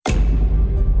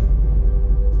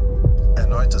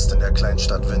Zeit ist in der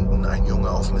Kleinstadt Winden ein Junge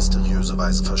auf mysteriöse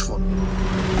Weise verschwunden.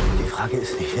 Die Frage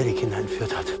ist nicht, wer die Kinder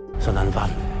entführt hat, sondern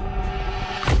wann.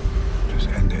 Das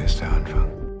Ende ist der Anfang.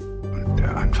 Und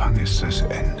der Anfang ist das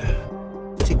Ende.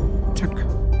 Tick, tack.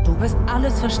 Du wirst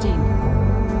alles verstehen,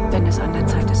 wenn es an der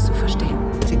Zeit ist zu verstehen.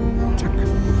 Tick, tack.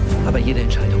 Aber jede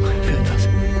Entscheidung für etwas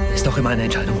ist doch immer eine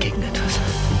Entscheidung gegen etwas.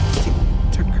 Tick,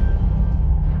 tack.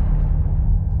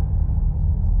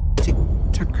 Tick,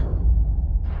 tack.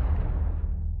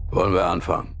 Wollen wir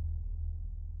anfangen?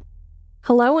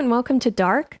 Hello and welcome to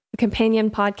Dark, a companion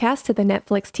podcast to the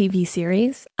Netflix TV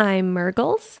series. I'm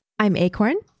Murgles. I'm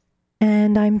Acorn.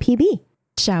 And I'm PB.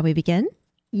 Shall we begin?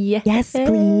 Yes. Yes,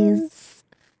 please.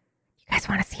 You guys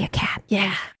want to see a cat?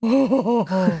 Yeah. Oh,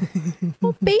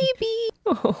 baby.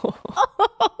 Oh,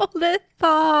 the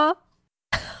thaw.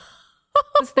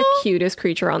 He's the cutest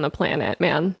creature on the planet,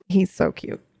 man. He's so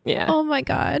cute. Yeah. Oh my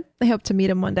God. I hope to meet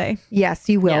him one day. Yes,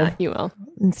 you will. Yeah, you will.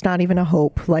 It's not even a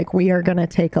hope. Like, we are going to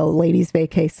take a ladies'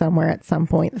 vacay somewhere at some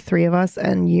point, the three of us.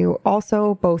 And you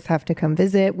also both have to come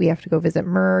visit. We have to go visit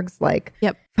Mergs. Like,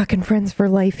 Yep. Fucking friends for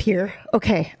life here.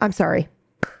 Okay, I'm sorry.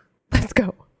 Let's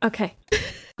go. Okay.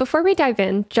 Before we dive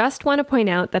in, just want to point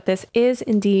out that this is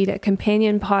indeed a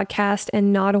companion podcast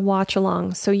and not a watch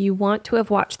along. So you want to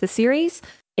have watched the series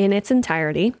in its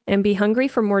entirety and be hungry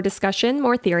for more discussion,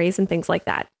 more theories, and things like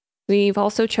that. We've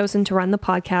also chosen to run the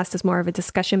podcast as more of a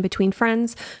discussion between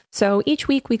friends. So each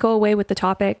week we go away with the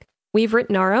topic. We've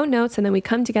written our own notes and then we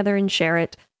come together and share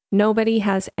it. Nobody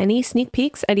has any sneak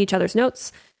peeks at each other's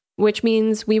notes, which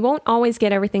means we won't always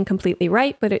get everything completely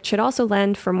right, but it should also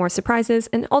lend for more surprises.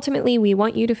 And ultimately, we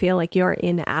want you to feel like you're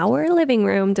in our living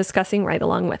room discussing right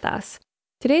along with us.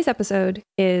 Today's episode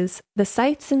is The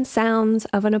Sights and Sounds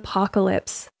of an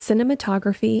Apocalypse,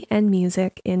 Cinematography and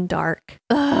Music in Dark.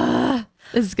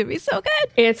 This is going to be so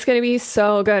good. It's going to be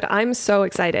so good. I'm so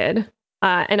excited.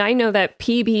 And I know that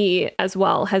PB as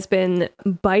well has been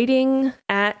biting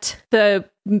at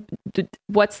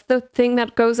what's the thing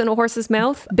that goes in a horse's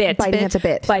mouth? Bit. Biting at the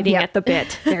bit. Biting Yep. at the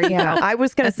bit. There you Yeah, go. I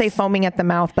was going to say foaming at the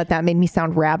mouth, but that made me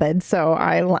sound rabid. So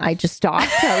I just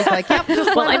stopped. I was like, yep,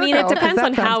 just Well, let I her mean, go, it 'cause depends that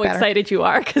on sounds how better. excited you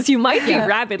are, because you might be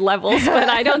rabid levels, but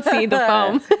I don't see the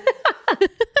foam.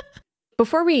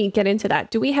 Before we get into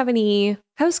that, do we have any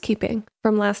housekeeping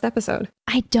from last episode?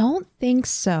 I don't think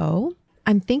so.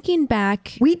 I'm thinking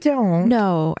back. We don't.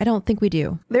 No, I don't think we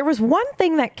do. There was one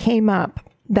thing that came up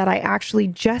that I actually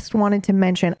just wanted to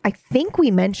mention. I think we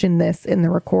mentioned this in the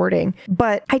recording,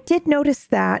 but I did notice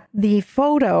that the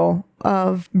photo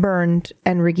of Bernd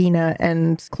and Regina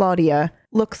and Claudia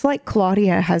looks like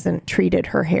Claudia hasn't treated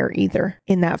her hair either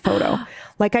in that photo.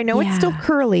 Like, I know it's still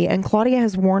curly and Claudia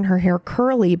has worn her hair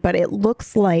curly, but it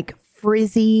looks like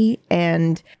frizzy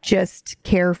and just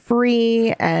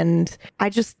carefree. And I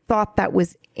just thought that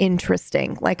was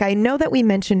interesting. Like, I know that we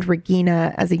mentioned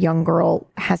Regina as a young girl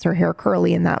has her hair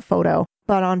curly in that photo,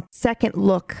 but on second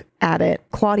look at it,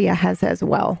 Claudia has as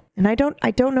well. And I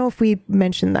don't know if we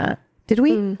mentioned that. Did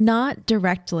we? Not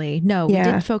directly. No, we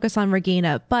didn't focus on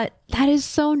Regina, but that is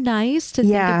so nice to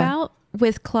think about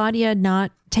with Claudia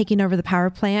not taking over the power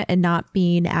plant and not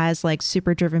being as like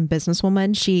super driven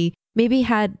businesswoman. She maybe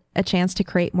had a chance to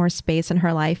create more space in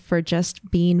her life for just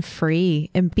being free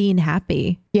and being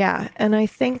happy. Yeah. And I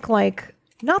think, like,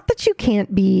 not that you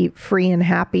can't be free and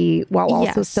happy while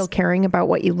also still caring about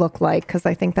what you look like, because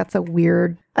I think that's a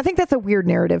weird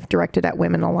narrative directed at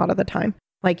women a lot of the time.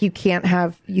 Like, you can't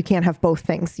have both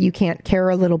things. You can't care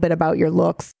a little bit about your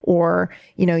looks, or,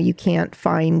 you know, you can't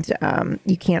find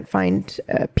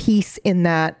peace in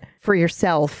that for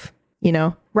yourself, you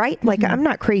know, right? Like, I'm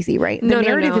not crazy, right? The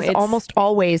narrative is almost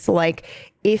always like,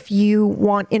 if you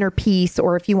want inner peace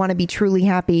or if you want to be truly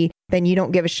happy, then you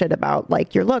don't give a shit about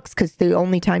like your looks, because the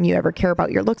only time you ever care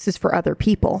about your looks is for other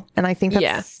people. And I think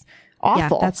that's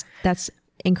awful. Yeah, that's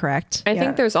incorrect. I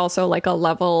think there's also like a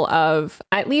level of,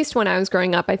 at least when I was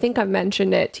growing up, I think I've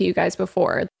mentioned it to you guys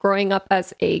before, growing up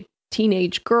as a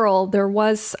teenage girl, there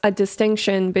was a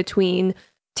distinction between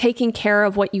taking care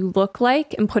of what you look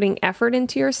like and putting effort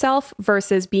into yourself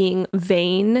versus being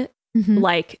vain.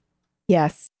 Like,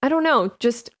 yes, I don't know,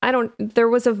 there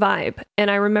was a vibe. And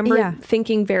I remember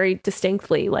thinking very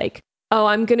distinctly, like, oh,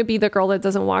 I'm going to be the girl that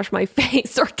doesn't wash my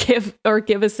face or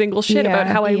give a single shit about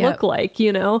how I look like,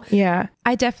 you know? Yeah.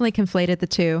 I definitely conflated the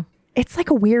two. It's like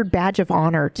a weird badge of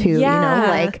honor too, you know,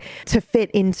 like to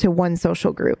fit into one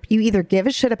social group. You either give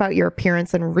a shit about your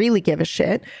appearance and really give a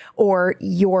shit, or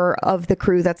you're of the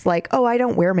crew that's like, oh, I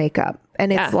don't wear makeup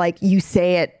And it's like, you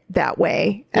say it that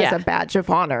way as a badge of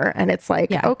honor. And it's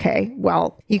like, okay,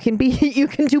 well, you can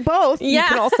do both. You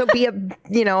can also be a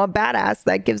badass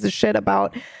that gives a shit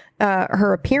about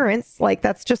her appearance. Like,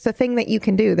 that's just a thing that you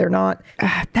can do. They're not,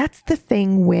 that's the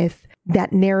thing with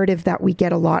that narrative that we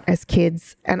get a lot as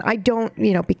kids. And I don't,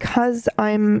 because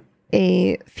I'm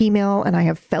a female and I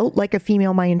have felt like a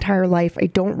female my entire life, I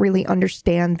don't really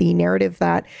understand the narrative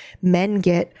that men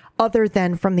get other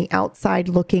than from the outside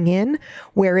looking in,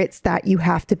 where it's that you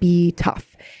have to be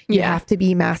tough. You have to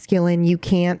be masculine. You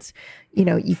can't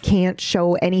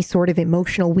show any sort of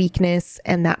emotional weakness,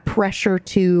 and that pressure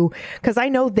to, because I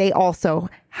know they also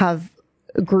have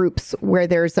groups where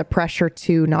there's a pressure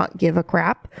to not give a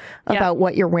crap about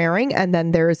what you're wearing. And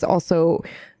then there's also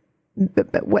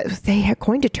what they had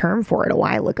coined a term for it a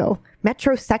while ago,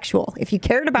 metrosexual. If you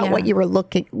cared about what you were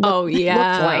looked like.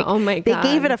 Oh my God. They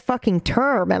gave it a fucking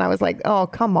term, and I was like, oh,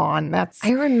 come on.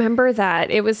 I remember that.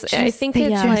 It was, I think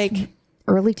it's like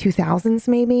early 2000s,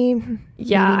 maybe.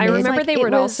 Yeah, maybe I remember like, they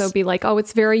would also be like, oh,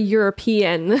 it's very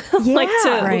European, like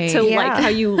to like how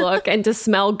you look and to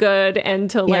smell good and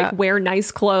to like wear nice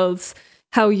clothes.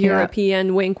 How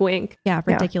European, wink, wink. Yeah,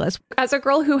 ridiculous. As a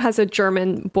girl who has a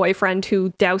German boyfriend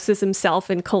who douses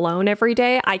himself in cologne every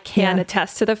day, I can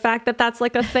attest to the fact that that's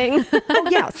like a thing. Oh,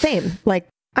 yeah, same. Like,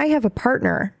 I have a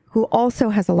partner who also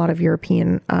has a lot of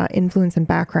European influence and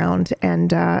background,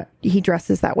 and he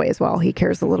dresses that way as well. He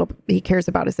cares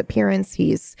about his appearance.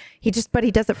 But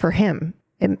he does it for him.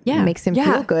 It makes him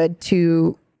feel good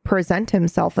to present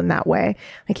himself in that way.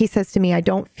 Like, he says to me, I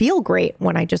don't feel great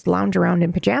when I just lounge around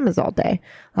in pajamas all day.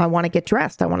 I want to get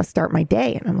dressed. I want to start my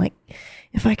day. And I'm like,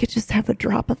 if I could just have a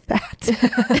drop of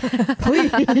that,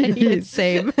 please.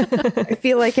 Same. I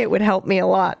feel like it would help me a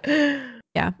lot.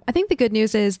 Yeah. I think the good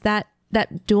news is that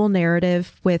dual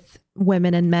narrative with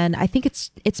women and men, I think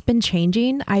it's been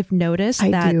changing. I've noticed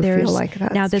that there's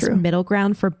now this middle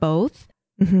ground for both.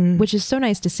 Mm-hmm. Which is so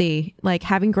nice to see, like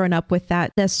having grown up with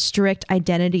the strict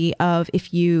identity of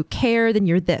if you care, then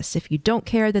you're this. If you don't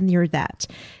care, then you're that.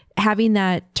 Having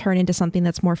that turn into something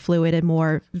that's more fluid and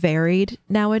more varied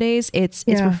nowadays, it's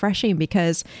refreshing,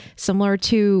 because similar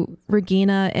to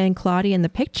Regina and Claudia in the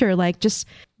picture, like just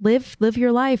live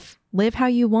your life, live how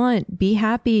you want, be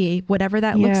happy, whatever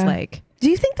that looks like. Do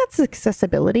you think that's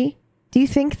accessibility? Do you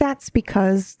think that's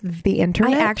because of the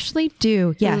internet? I actually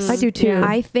do. Yes. I do too. Yeah.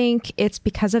 I think it's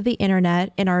because of the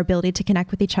internet and our ability to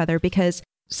connect with each other, because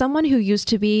someone who used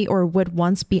to be or would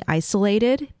once be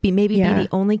isolated, be the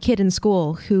only kid in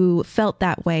school who felt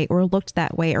that way or looked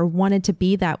that way or wanted to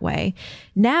be that way.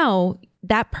 Now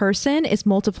that person is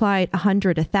multiplied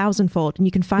 100, 1,000-fold, and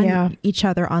you can find each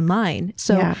other online.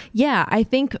 So I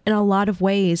think in a lot of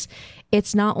ways,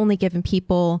 it's not only giving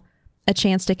people a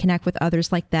chance to connect with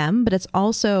others like them, but it's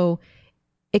also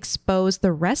exposed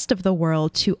the rest of the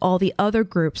world to all the other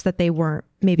groups that they weren't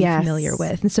maybe familiar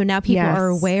with. And so now people are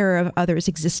aware of others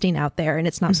existing out there, and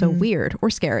it's not so weird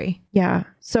or scary. Yeah.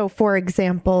 So for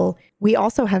example, we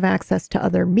also have access to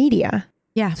other media.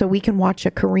 Yeah. So we can watch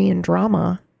a Korean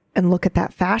drama and look at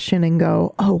that fashion and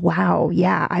go, oh, wow.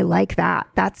 Yeah, I like that.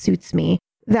 That suits me.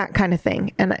 That kind of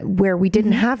thing. And where we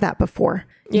didn't have that before.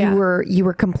 Yeah. You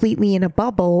were completely in a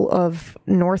bubble of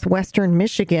Northwestern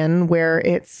Michigan, where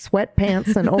it's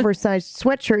sweatpants and oversized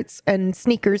sweatshirts and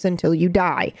sneakers until you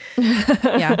die.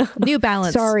 Yeah. New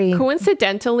Balance. Sorry.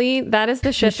 Coincidentally, that is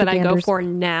the shit that I go for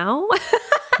now.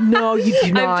 No, you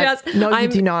do not. You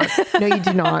do not. No, you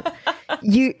do not.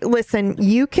 Listen,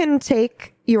 you can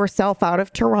take yourself out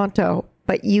of Toronto,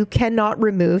 but you cannot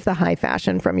remove the high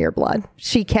fashion from your blood.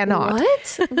 She cannot.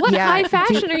 What? What high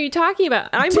fashion are you talking about?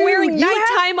 I'm wearing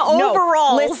nighttime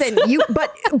overalls. Listen,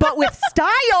 but with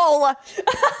style.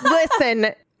 Listen,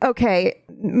 okay,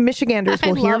 Michiganders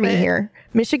will hear me here.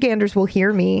 Michiganders will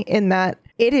hear me in that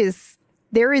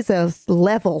there is a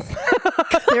level.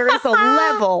 There is a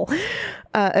level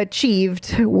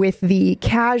achieved with the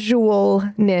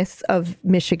casualness of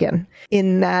Michigan,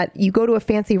 in that you go to a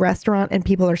fancy restaurant and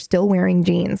people are still wearing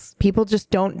jeans. People just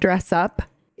don't dress up.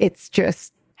 It's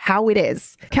just how it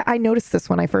is. I noticed this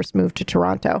when I first moved to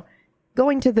Toronto.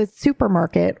 Going to the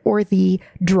supermarket or the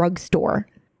drugstore,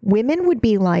 women would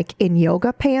be like in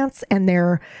yoga pants and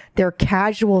their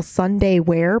casual Sunday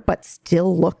wear, but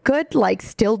still look good, like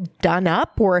still done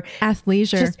up, or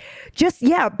athleisure.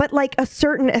 But like a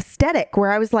certain aesthetic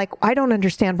where I was like, I don't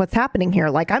understand what's happening here.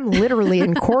 Like, I'm literally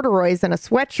in corduroys and a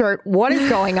sweatshirt. What is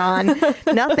going on?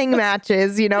 Nothing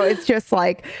matches. It's just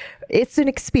like, it's an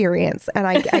experience. And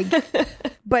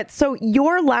but so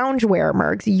your loungewear,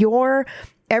 Mergs,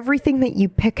 everything that you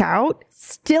pick out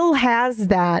still has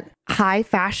that high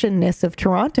fashionness of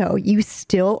Toronto. You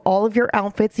still, all of your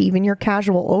outfits, even your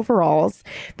casual overalls,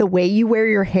 the way you wear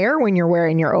your hair when you're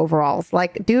wearing your overalls,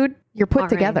 like, dude, you're put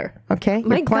together. Okay.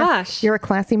 My gosh. You're a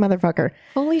classy motherfucker.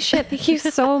 Holy shit. Thank you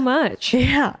so much.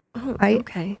 Yeah. Oh,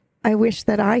 okay. I wish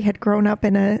that I had grown up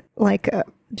in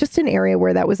just an area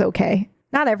where that was okay.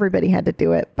 Not everybody had to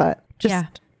do it, but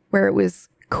just where it was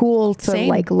cool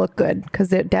to look good,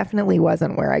 because it definitely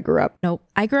wasn't where I grew up. Nope.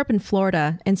 I grew up in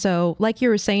Florida. And so like you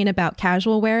were saying about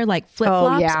casual wear, like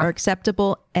flip-flops are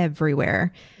acceptable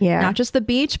everywhere. Yeah. Not just the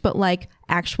beach, but like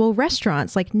actual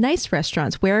restaurants, like nice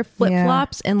restaurants. Wear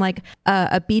flip-flops and like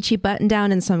a beachy button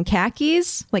down and some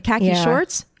khakis, like khaki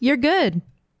shorts. You're good.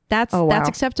 That's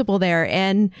acceptable there.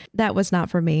 And that was not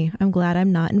for me. I'm glad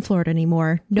I'm not in Florida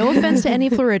anymore. No offense to any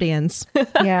Floridians.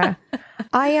 Yeah.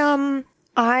 I'm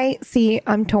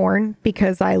torn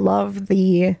because I love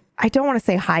I don't want to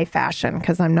say high fashion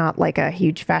because I'm not like a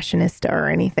huge fashionista or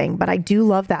anything, but I do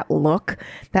love that look,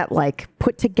 that like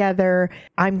put together,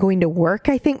 I'm going to work.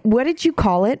 I think, what did you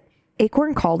call it?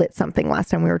 Acorn called it something last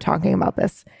time we were talking about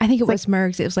this. I think it was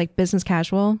Mergs. It was like business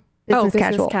casual.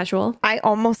 Business casual. I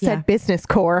almost said business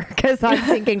core because I'm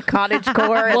thinking cottage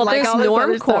core. And well, like there's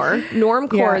norm core. Norm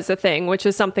core is a thing, which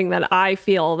is something that I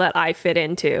feel that I fit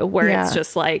into, where it's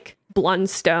just like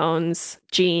Blundstones,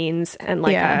 jeans, and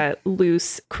like a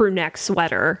loose crew neck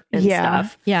sweater and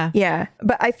stuff. Yeah.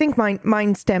 But I think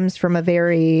mine stems from a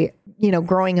very,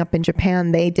 growing up in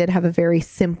Japan, they did have a very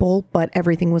simple, but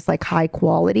everything was like high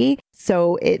quality.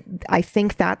 So I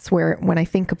think that's where, when I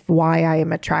think of why I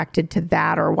am attracted to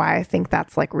that, or why I think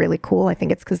that's like really cool, I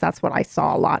think it's because that's what I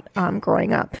saw a lot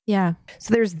growing up. Yeah.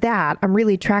 So there's that. I'm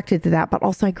really attracted to that. But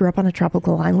also I grew up on a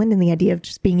tropical island, and the idea of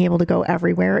just being able to go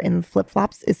everywhere in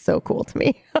flip-flops is so cool to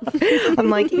me. I'm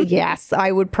like, yes,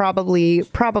 I would probably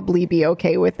be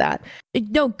okay with that.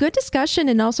 No, good discussion,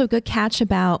 and also good catch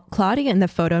about Claudia in the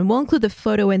photo. And we'll include the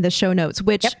photo in the show notes,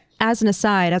 which as an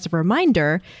aside, as a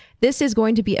reminder, this is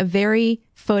going to be a very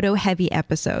photo heavy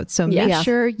episode. So make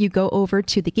sure you go over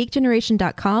to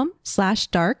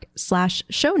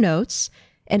thegeekgeneration.com/dark/show notes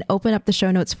and open up the show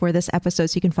notes for this episode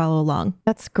so you can follow along.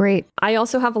 That's great. I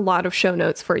also have a lot of show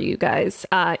notes for you guys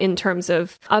in terms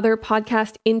of other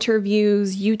podcast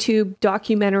interviews, YouTube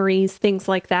documentaries, things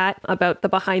like that, about the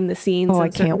behind the scenes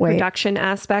and certain production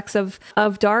aspects of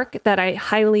Dark that I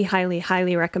highly, highly,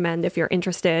 highly recommend if you're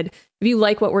interested. If you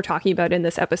like what we're talking about in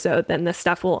this episode, then this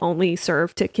stuff will only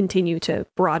serve to continue to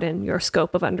broaden your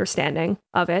scope of understanding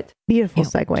of it. Beautiful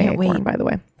segue, Acorn, by the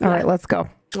way. All right, let's go.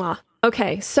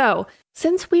 Okay, so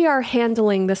since we are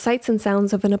handling the sights and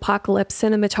sounds of an apocalypse,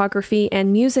 cinematography,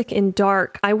 and music in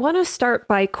Dark, I want to start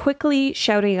by quickly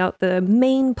shouting out the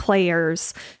main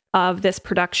players of this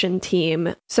production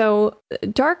team. So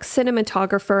Dark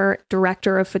cinematographer,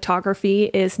 director of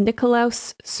photography is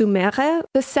Nikolaus Sumere.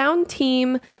 The sound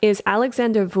team is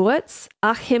Alexander Wurz,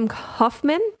 Achim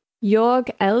Hoffmann, Jörg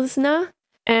Elsner,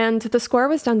 and the score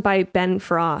was done by Ben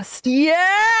Frost.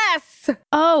 Yes!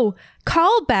 Oh,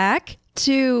 callback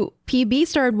to PB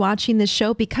started watching this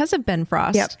show because of Ben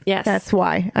Frost. Yep. Yes. That's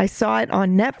why. I saw it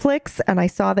on Netflix and I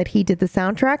saw that he did the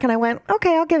soundtrack and I went,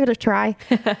 okay, I'll give it a try.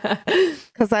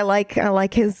 Because I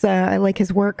like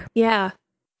his work. Yeah.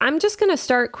 I'm just going to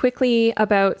start quickly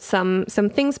about some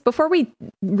things before we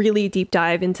really deep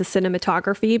dive into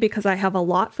cinematography, because I have a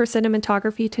lot for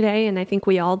cinematography today, and I think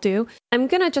we all do. I'm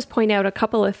going to just point out a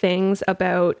couple of things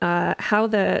about how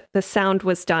the sound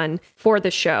was done for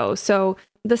the show. So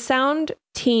the sound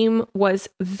team was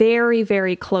very,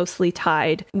 very closely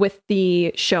tied with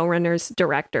the showrunners,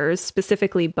 directors,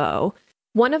 specifically Bo.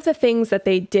 One of the things that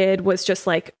they did was just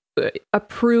like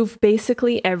approve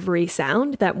basically every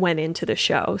sound that went into the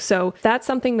show. So that's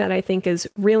something that I think is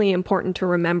really important to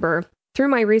remember. Through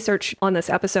my research on this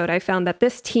episode, I found that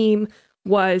this team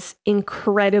was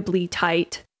incredibly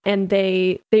tight, and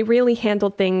they really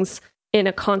handled things in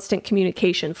a constant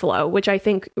communication flow, which I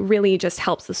think really just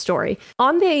helps the story.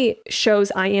 On the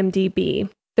show's IMDb,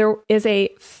 there is a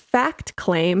fact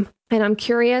claim, and I'm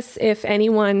curious if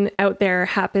anyone out there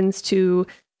happens to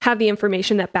have the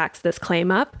information that backs this claim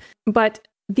up. But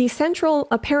the central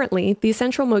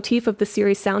motif of the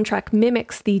series soundtrack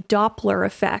mimics the Doppler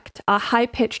effect, a high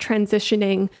pitch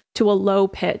transitioning to a low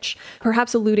pitch,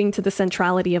 perhaps alluding to the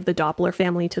centrality of the Doppler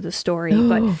family to the story.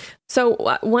 But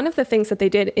so one of the things that they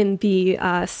did in the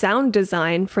sound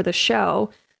design for the show,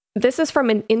 this is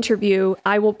from an interview.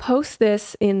 I will post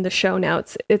this in the show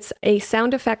notes. It's a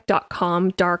soundeffect.com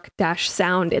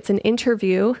dark-sound. It's an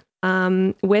interview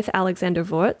with Alexander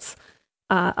Wurz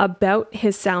about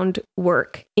his sound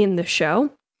work in the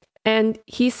show. And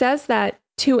he says that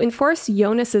to enforce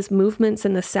Jonas's movements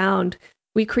in the sound,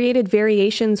 We created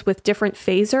variations with different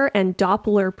phaser and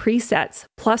Doppler presets,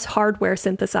 plus hardware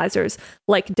synthesizers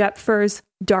like Depfer's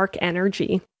Dark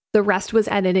Energy. The rest was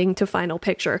editing to final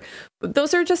picture.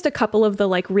 Those are just a couple of the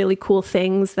like really cool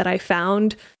things that I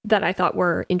found that I thought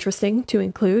were interesting to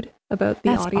include about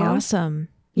the audio. That's awesome.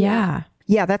 Yeah.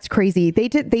 Yeah, that's crazy. They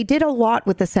did a lot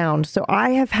with the sound. So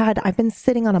I've been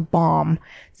sitting on a bomb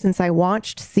since I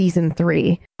watched season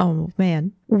 3. Oh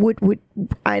man.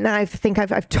 And I think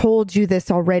I've told you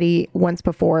this already once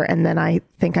before, and then I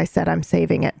think I said I'm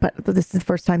saving it, but this is the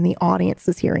first time the audience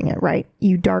is hearing it, right?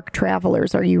 You dark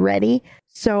travelers, are you ready?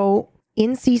 So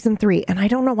in season 3, and I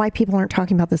don't know why people aren't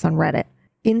talking about this on Reddit.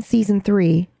 In season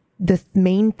 3, the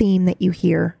main theme that you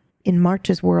hear in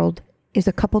March's world is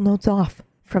a couple notes off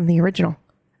from the original.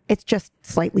 It's just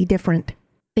slightly different.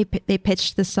 They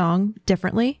pitched the song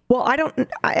differently? Well,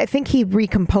 I think he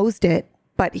recomposed it,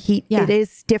 but it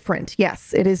is different.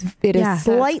 Yes, it is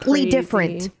slightly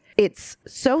different. It's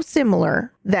so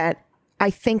similar that I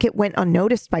think it went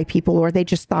unnoticed by people, or they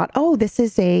just thought, oh, this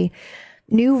is a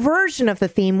new version of the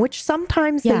theme, which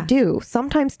sometimes they do.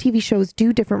 Sometimes TV shows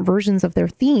do different versions of their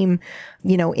theme,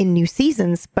 in new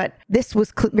seasons, but this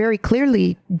was very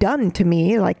clearly done to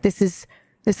me. Like this is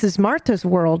Martha's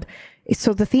world.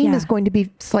 So the theme is going to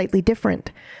be slightly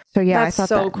different. So that's I thought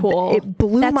so cool. It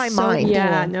blew my mind. Cool.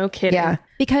 Yeah, no kidding. Yeah.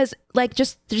 Because like,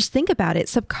 just think about it.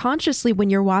 Subconsciously, when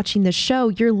you're watching the show,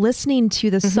 you're listening to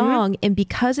the song, and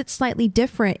because it's slightly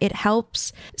different, it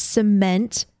helps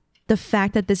cement the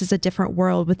fact that this is a different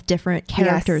world with different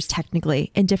characters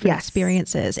technically and different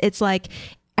experiences. It's like,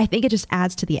 I think it just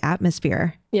adds to the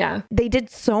atmosphere. Yeah. They did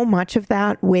so much of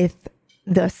that with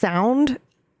the sound.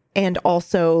 And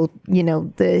also,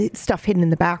 the stuff hidden in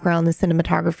the background, the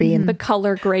cinematography and the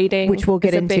color grading, which we'll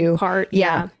get into. Big part.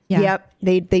 Yeah. Yep.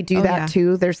 They do that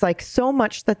too. There's like so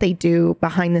much that they do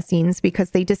behind the scenes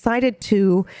because they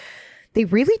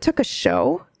really took a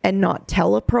show and not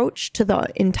tell approach to the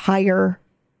entire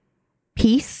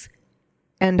piece.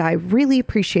 And I really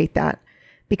appreciate that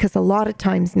because a lot of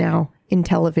times now in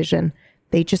television,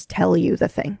 they just tell you the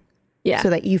thing so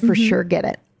that you for sure get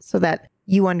it, so that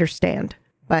you understand.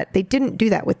 But they didn't do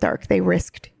that with Dark. They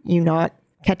risked you not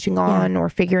catching on or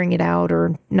figuring it out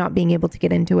or not being able to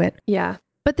get into it. Yeah.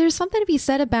 But there's something to be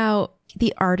said about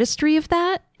the artistry of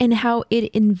that and how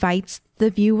it invites the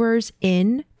viewers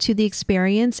in to the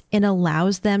experience and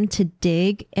allows them to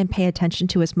dig and pay attention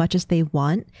to as much as they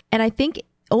want. And I think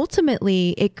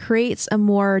ultimately it creates a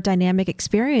more dynamic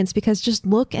experience because just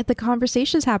look at the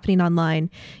conversations happening online.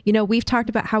 We've talked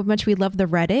about how much we love the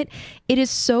Reddit. It is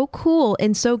so cool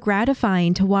and so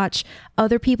gratifying to watch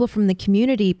other people from the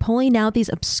community pulling out these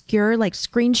obscure like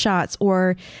screenshots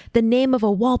or the name of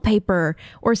a wallpaper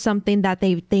or something that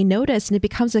they notice, and it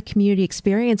becomes a community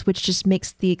experience, which just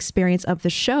makes the experience of the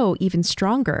show even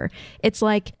stronger. It's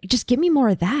like, just give me more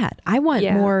of that. I want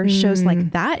more shows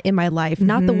like that in my life,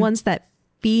 not the ones that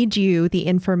feed you the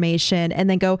information and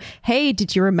then go, hey,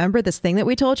 did you remember this thing that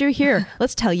we told you? Here,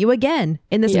 let's tell you again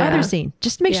in this other scene.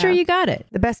 Just make sure you got it.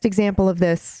 The best example of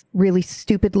this really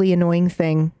stupidly annoying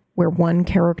thing where one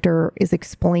character is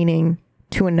explaining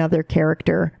to another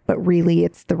character, but really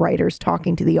it's the writers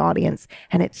talking to the audience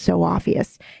and it's so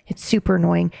obvious. It's super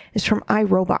annoying. It's from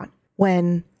iRobot.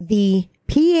 When the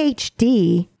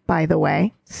PhD, by the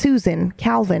way, Susan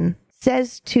Calvin,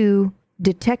 says to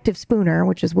Detective Spooner,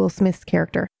 which is Will Smith's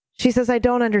character, she says, I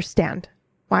don't understand.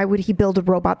 Why would he build a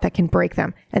robot that can break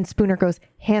them? And Spooner goes,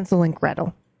 Hansel and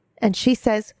Gretel. And she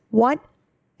says, what?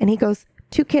 And he goes,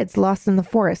 2 kids lost in the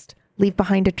forest, leave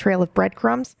behind a trail of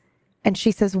breadcrumbs. And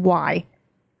she says, why?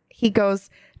 He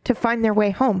goes, to find their way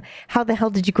home. How the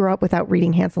hell did you grow up without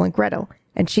reading Hansel and Gretel?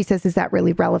 And she says, is that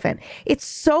really relevant? It's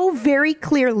so very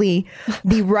clearly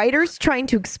the writers trying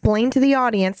to explain to the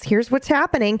audience, here's what's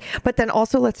happening. But then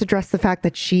also let's address the fact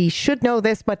that she should know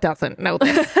this, but doesn't know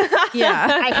this.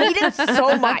 I hate it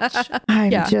so much.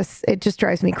 It just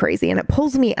drives me crazy. And it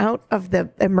pulls me out of the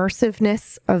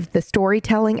immersiveness of the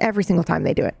storytelling every single time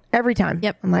they do it. Every time.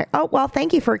 Yep. I'm like, oh, well,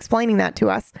 thank you for explaining that to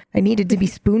us. I needed to be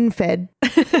spoon fed.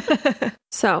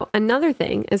 So another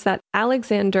thing is that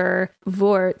Alexander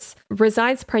Wurz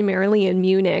resides primarily in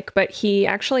Munich, but he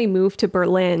actually moved to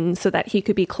Berlin so that he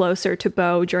could be closer to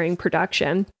Bo during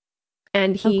production.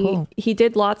 And he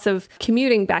did lots of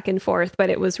commuting back and forth, but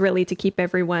it was really to keep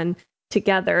everyone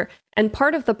together. And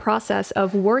part of the process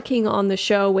of working on the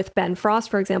show with Ben Frost,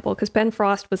 for example, because Ben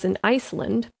Frost was in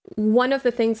Iceland, one of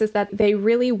the things is that they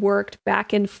really worked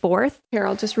back and forth. Here,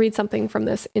 I'll just read something from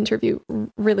this interview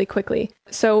really quickly.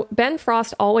 So Ben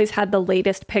Frost always had the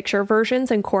latest picture versions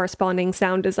and corresponding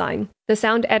sound design. The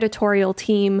sound editorial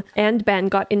team and Ben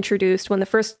got introduced when the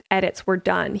first edits were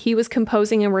done. He was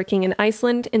composing and working in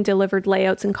Iceland and delivered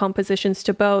layouts and compositions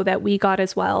to Bo that we got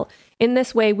as well. In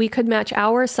this way, we could match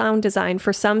our sound design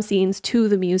for some scenes to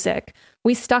the music.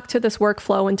 We stuck to this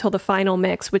workflow until the final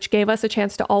mix, which gave us a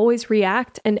chance to always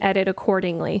react and edit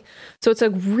accordingly. So it's a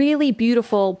really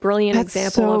beautiful, brilliant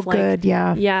example of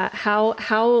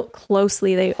how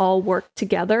closely they all work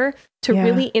together to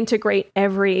really integrate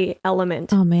every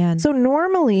element. Oh man. So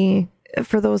normally,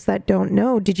 for those that don't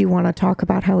know, did you want to talk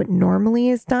about how it normally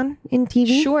is done in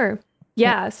TV? Sure.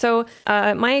 Yeah. So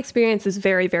my experience is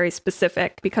very, very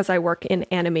specific because I work in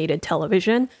animated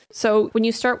television. So when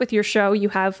you start with your show, you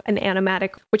have an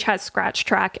animatic, which has scratch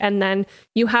track, and then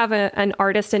you have an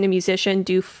artist and a musician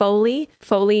do Foley.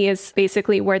 Foley is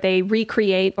basically where they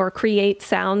recreate or create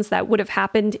sounds that would have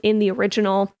happened in the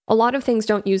original. A lot of things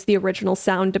don't use the original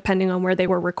sound depending on where they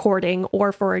were recording,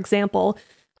 or for example,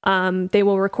 they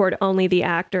will record only the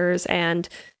actors, and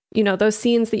you know, those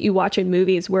scenes that you watch in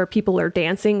movies where people are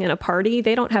dancing in a party,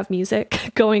 they don't have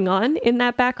music going on in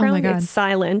that background. Oh my God. It's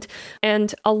silent.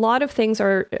 And a lot of things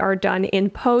are done in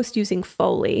post using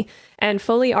Foley. And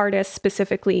Foley artists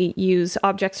specifically use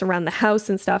objects around the house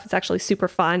and stuff. It's actually super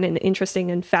fun and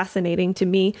interesting and fascinating to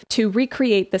me to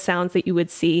recreate the sounds that you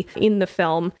would see in the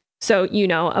film. So, you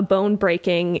know, a bone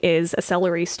breaking is a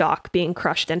celery stalk being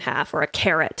crushed in half, or a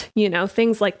carrot, you know,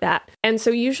 things like that. And so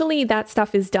usually that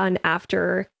stuff is done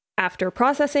after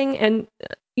processing, and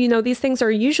you know, these things are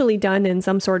usually done in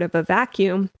some sort of a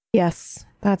vacuum. Yes,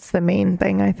 that's the main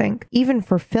thing, I think. Even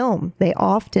for film, they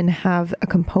often have a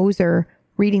composer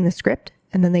reading the script,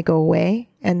 and then they go away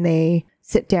and they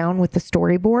sit down with the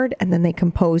storyboard, and then they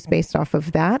compose based off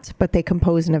of that, but they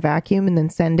compose in a vacuum and then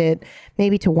send it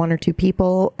maybe to one or two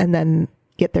people and then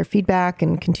get their feedback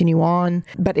and continue on.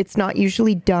 But it's not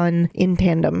usually done in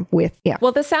tandem with,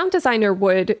 Well, the sound designer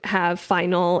would have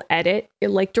final edit,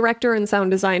 like director and sound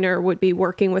designer would be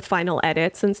working with final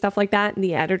edits and stuff like that. And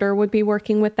the editor would be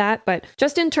working with that. But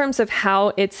just in terms of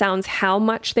how it sounds, how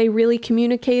much they really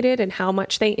communicated and how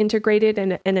much they integrated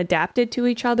and adapted to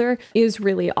each other is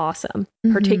really awesome,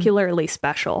 particularly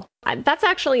special. That's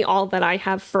actually all that I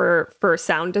have for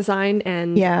sound design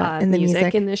and the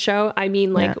music in the show. I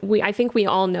mean, I think we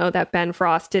all know that Ben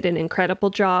Frost did an incredible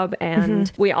job.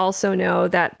 And we also know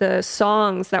that the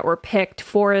songs that were picked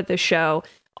for the show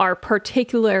are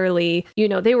particularly, you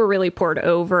know, they were really poured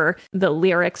over. The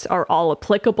lyrics are all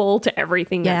applicable to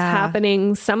everything that's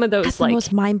happening. Some of those that's the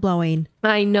most mind-blowing.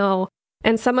 I know.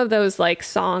 And some of those like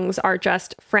songs are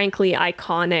just frankly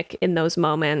iconic in those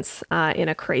moments in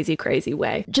a crazy, crazy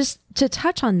way. Just to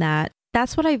touch on that,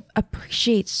 that's what I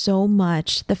appreciate so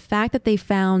much. The fact that they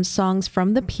found songs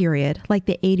from the period, like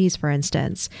the 80s, for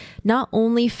instance, not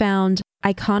only found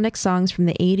iconic songs from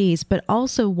the 80s, but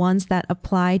also ones that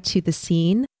apply to the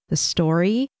scene, the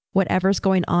story, whatever's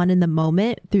going on in the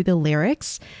moment through the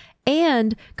lyrics,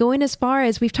 and going as far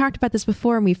as, we've talked about this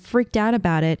before and we've freaked out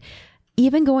about it,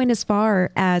 even going as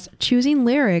far as choosing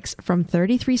lyrics from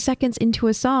 33 seconds into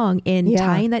a song and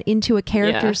tying that into a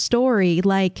character's story.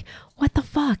 Like, what the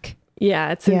fuck?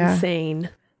 Yeah, it's insane.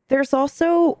 There's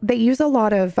also, they use a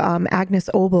lot of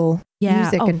Agnes Obel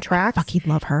music and tracks. I fucking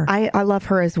love her. I love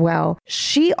her as well.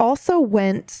 She also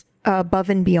went above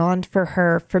and beyond for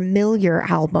her Familiar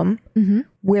album,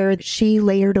 where she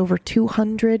layered over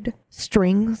 200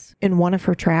 strings in one of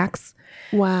her tracks.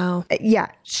 Wow. Yeah,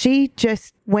 she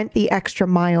just went the extra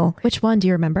mile. Which one? Do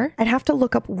you remember? I'd have to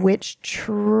look up which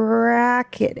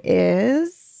track it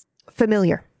is.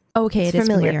 Familiar. Okay, it is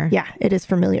familiar. Yeah, it is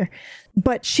Familiar.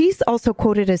 But she's also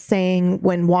quoted as saying,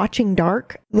 when watching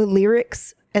Dark, the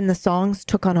lyrics and the songs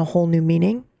took on a whole new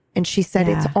meaning. And she said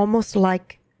it's almost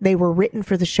like they were written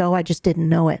for the show. I just didn't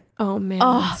know it. Oh, man.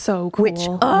 That's so cool.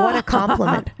 What a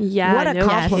compliment. What a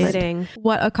compliment. Kidding.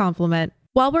 What a compliment.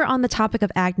 While we're on the topic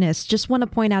of Agnes, just want to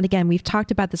point out again, we've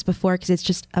talked about this before because it's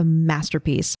just a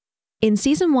masterpiece. In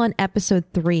season 1, episode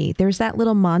 3, there's that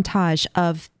little montage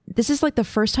of, this is like the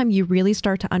first time you really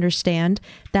start to understand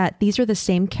that these are the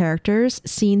same characters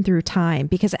seen through time,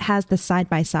 because it has the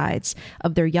side-by-sides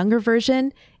of their younger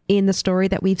version in the story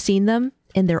that we've seen them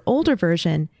and their older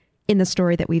version in the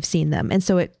story that we've seen them. And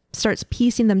so it starts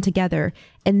piecing them together.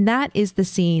 And that is the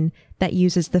scene that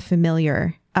uses the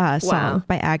Familiar song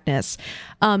by Agnes.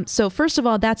 So first of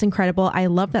all, that's incredible. I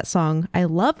love that song. I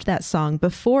loved that song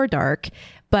before Dark.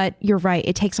 but you're right.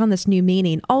 It takes on this new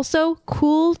meaning. Also,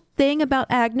 cool thing about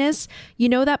Agnes, you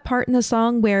know that part in the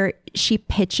song where she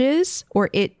pitches, or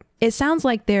it sounds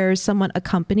like there's someone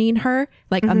accompanying her,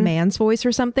 like a man's voice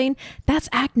or something. That's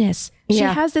Agnes. She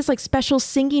has this like special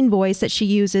singing voice that she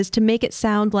uses to make it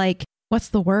sound like, what's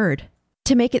the word?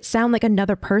 To make it sound like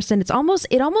another person. It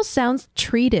almost sounds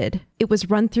treated. It was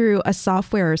run through a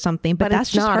software or something, but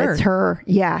that's just her. It's her.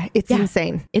 Yeah, it's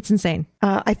insane. It's insane.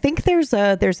 I think there's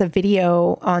a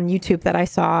video on YouTube that I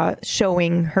saw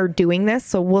showing her doing this.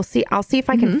 So we'll see. I'll see if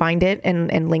I can find it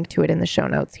and link to it in the show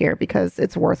notes here, because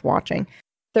it's worth watching.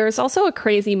 There's also a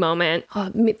crazy moment.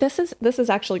 This is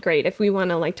actually great if we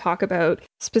want to like talk about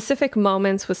specific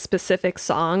moments with specific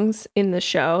songs in the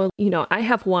show. You know, I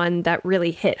have one that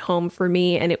really hit home for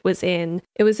me, and it was in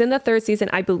the third season.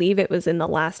 I believe it was in the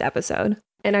last episode,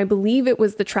 and I believe it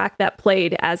was the track that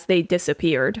played as they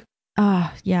disappeared.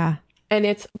 Yeah. And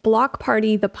it's Block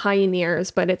Party, The Pioneers,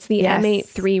 but it's the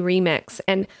M83 remix.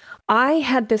 And I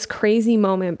had this crazy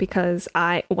moment because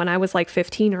when I was like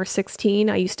 15 or 16,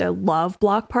 I used to love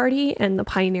Block Party, and The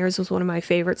Pioneers was one of my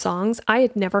favorite songs. I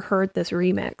had never heard this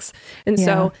remix. And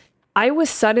so I was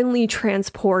suddenly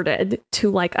transported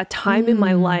to like a time in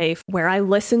my life where I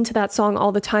listened to that song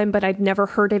all the time, but I'd never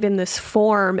heard it in this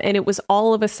form. And it was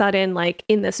all of a sudden like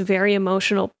in this very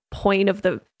emotional point of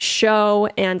the show,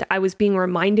 and I was being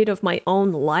reminded of my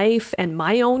own life and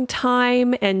my own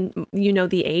time, and you know,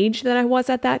 the age that I was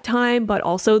at that time, but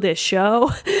also this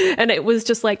show. And it was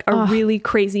just like a really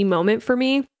crazy moment for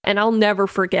me, and I'll never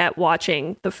forget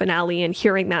watching the finale and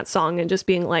hearing that song and just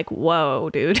being like, whoa,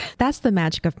 dude. That's the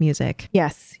magic of music.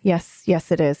 Yes,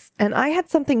 it is. And I had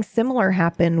something similar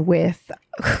happen with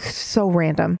so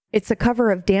random. It's a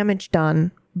cover of Damage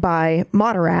Done by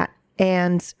Moderat,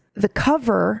 and the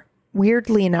cover,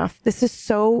 weirdly enough, this is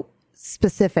so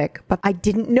specific, but I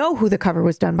didn't know who the cover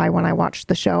was done by when I watched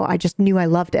the show. I just knew I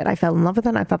loved it. I fell in love with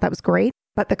it. I thought that was great.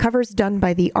 But the cover's done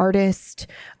by the artist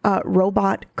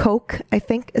Robot Coke, I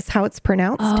think is how it's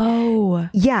pronounced. Oh.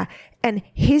 Yeah. And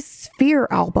his Sphere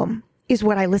album is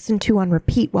what I listened to on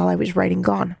repeat while I was writing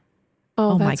Gone.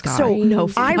 Oh my God. So no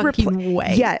fucking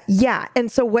way. Yeah.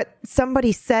 And so what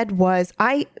somebody said was,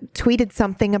 I tweeted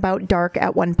something about Dark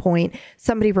at one point.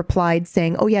 Somebody replied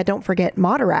saying, oh yeah, don't forget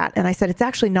Moderat. And I said, it's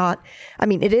actually not, I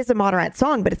mean, it is a Moderat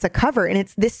song, but it's a cover, and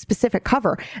it's this specific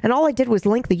cover. And all I did was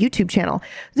link the YouTube channel.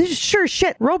 This is sure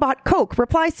shit. Robot Coke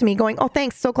replies to me going, oh,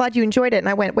 thanks. So glad you enjoyed it. And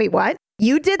I went, wait, what?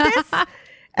 You did this?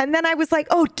 And then I was like,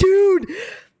 oh, dude,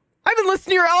 I've been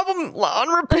listening to your album on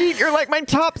repeat. You're like my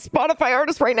top Spotify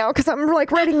artist right now, because I'm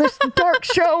like writing this Dark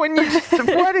show, and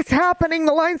what is happening?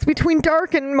 The lines between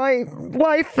Dark and my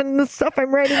life and the stuff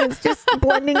I'm writing is just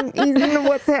blending into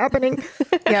what's happening.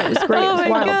 Yeah, it was great. It was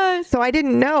wild. God. So I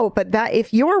didn't know, but that,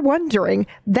 if you're wondering,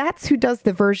 that's who does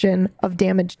the version of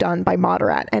Damage Done by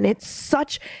Moderat, and it's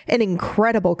such an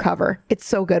incredible cover. It's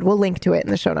so good. We'll link to it in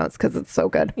the show notes because it's so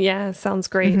good. Yeah, sounds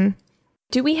great. Mm-hmm.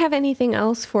 Do we have anything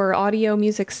else for audio,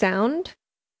 music, sound?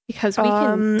 Because we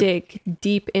can dig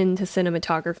deep into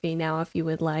cinematography now if you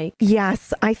would like.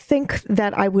 Yes, I think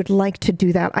that I would like to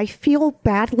do that. I feel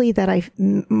badly that I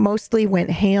mostly went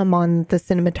ham on the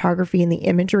cinematography and the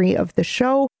imagery of the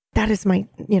show. That is my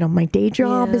day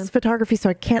job is photography, so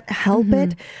I can't help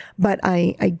it. But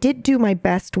I did do my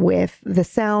best with the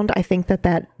sound. I think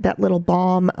that little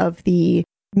bomb of the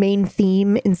main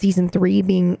theme in season 3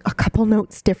 being a couple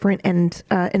notes different and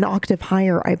an octave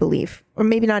higher, I believe, or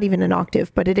maybe not even an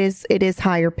octave, but it is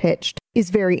higher pitched, is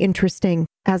very interesting.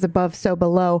 As above, so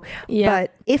below. Yeah.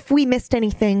 But if we missed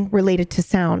anything related to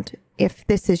sound, if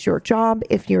this is your job,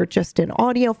 if you're just an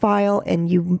audiophile and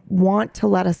you want to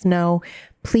let us know,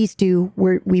 please do.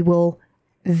 We will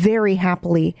very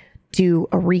happily do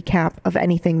a recap of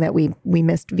anything that we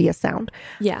missed via sound.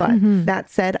 Yeah. But that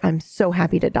said, I'm so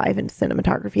happy to dive into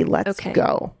cinematography. Let's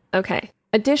go. Okay.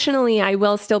 Additionally, I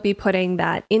will still be putting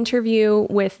that interview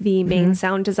with the main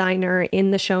sound designer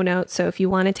in the show notes. So if you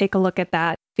want to take a look at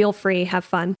that, feel free, have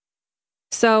fun.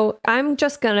 So I'm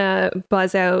just going to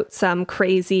buzz out some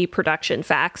crazy production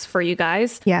facts for you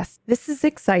guys. Yes. This is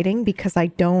exciting because I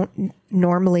don't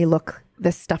normally look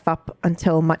this stuff up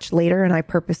until much later, and I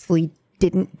purposefully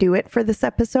didn't do it for this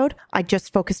episode. I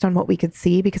just focused on what we could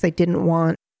see because I didn't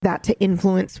want that to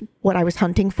influence what I was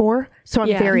hunting for. So I'm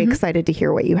very excited to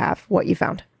hear what you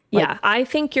found. Yeah, I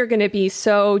think you're going to be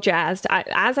so jazzed.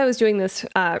 As I was doing this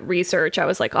research, I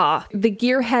was like, the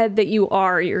gearhead that you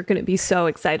are, you're going to be so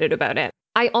excited about it.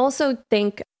 I also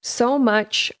think so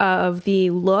much of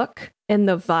the look and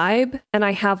the vibe, and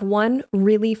I have one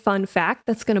really fun fact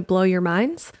that's going to blow your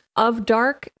minds, of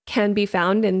Dark can be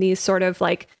found in these sort of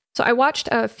like So I watched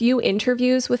a few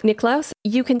interviews with Niklaus.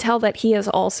 You can tell that he is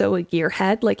also a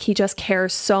gearhead. Like, he just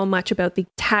cares so much about the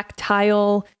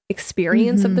tactile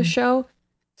experience of the show.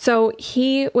 So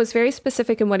he was very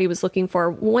specific in what he was looking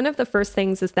for. One of the first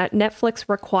things is that Netflix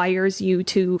requires you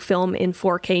to film in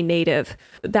 4K native.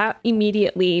 That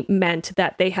immediately meant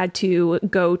that they had to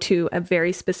go to a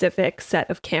very specific set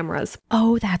of cameras.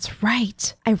 Oh, that's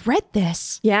right. I read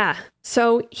this. Yeah.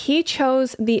 So he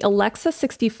chose the Alexa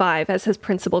 65 as his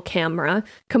principal camera,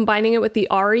 combining it with the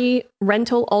ARRI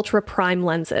Rental Ultra Prime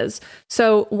lenses.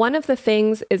 So one of the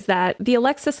things is that the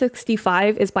Alexa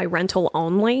 65 is by rental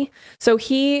only. So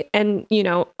he and,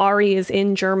 ARRI is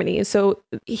in Germany. So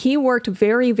he worked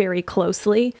very, very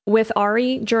closely with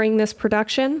ARRI during this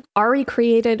production. ARRI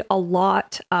created a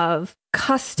lot of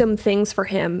custom things for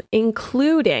him,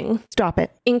 including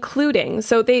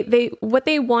so they what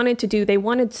they wanted to do, they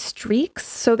wanted streaks,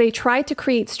 so they tried to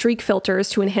create streak filters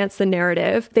to enhance the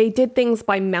narrative. They did things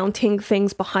by mounting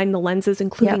things behind the lenses,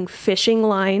 including fishing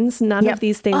lines. None of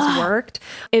these things worked.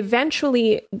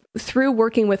 Eventually, through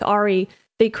working with ARRI,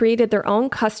 they created their own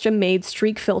custom-made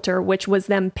streak filter, which was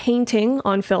them painting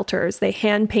on filters. They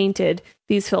hand-painted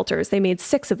these filters. They made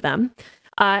 6 of them.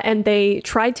 And they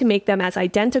tried to make them as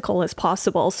identical as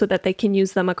possible so that they can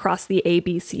use them across the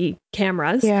ABC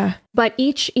cameras. Yeah. But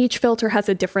each filter has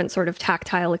a different sort of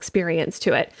tactile experience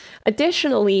to it.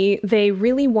 Additionally, they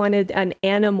really wanted an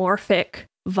anamorphic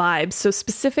vibe. So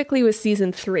specifically with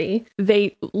season 3,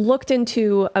 they looked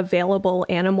into available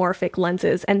anamorphic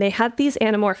lenses, and they had these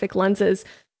anamorphic lenses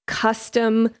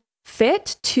custom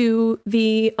fit to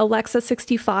the Alexa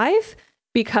 65.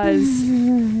 Because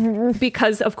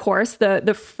of course the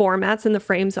formats and the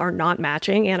frames are not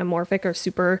matching. Anamorphic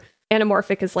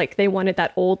is like, they wanted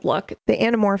that old look. The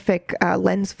anamorphic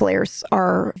lens flares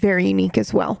are very unique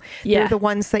as well. Yeah. They're the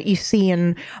ones that you see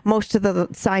in most of the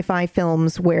sci-fi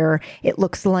films where it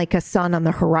looks like a sun on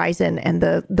the horizon and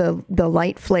the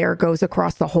light flare goes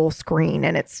across the whole screen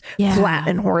and it's flat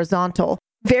and horizontal.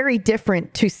 Very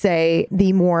different to, say,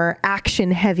 the more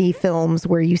action-heavy films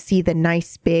where you see the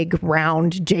nice, big,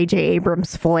 round J.J.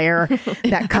 Abrams flare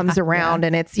that comes around,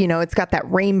 and it's, it's got that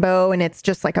rainbow, and it's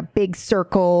just like a big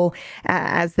circle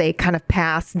as they kind of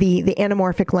pass. The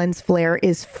anamorphic lens flare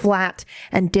is flat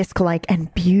and disc-like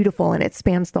and beautiful, and it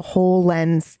spans the whole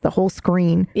lens, the whole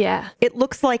screen. Yeah. It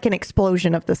looks like an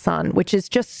explosion of the sun, which is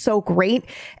just so great,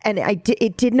 and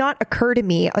it did not occur to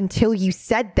me until you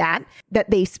said that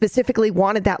they specifically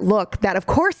wanted that look, that of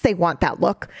course they want that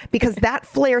look, because that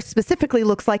flare specifically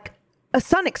looks like a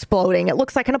sun exploding. It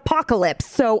looks like an apocalypse.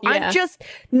 So I'm just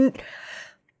I'm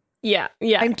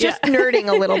just nerding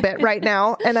a little bit right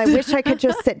now, and I wish I could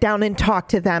just sit down and talk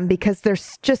to them, because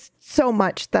there's just so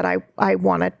much that I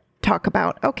want to talk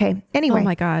about. Okay. Anyway. Oh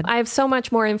my God. I have so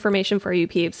much more information for you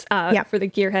peeps, for the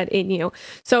gearhead in you.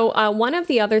 So one of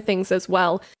the other things as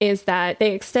well is that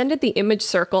they extended the image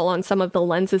circle on some of the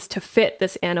lenses to fit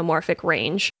this anamorphic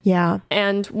range. Yeah.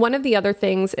 And one of the other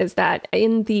things is that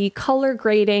in the color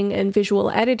grading and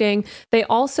visual editing, they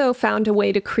also found a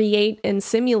way to create and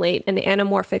simulate an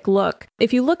anamorphic look.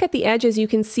 If you look at the edges, you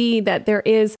can see that there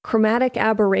is chromatic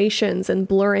aberrations and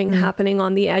blurring happening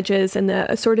on the edges, and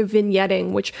a sort of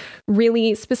vignetting, which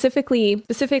really specifically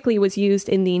was used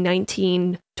in the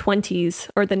 1920s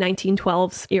or the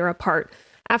 1912s era part.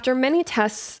 After many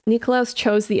tests, Niklaus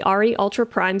chose the ARRI Ultra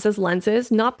Primes as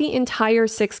lenses. Not the entire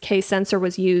 6K sensor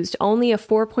was used, only a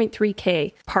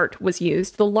 4.3K part was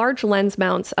used. The large lens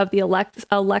mounts of the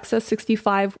Alexa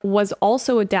 65 was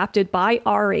also adapted by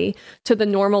ARRI to the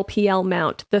normal PL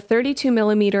mount. The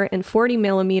 32mm and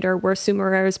 40mm were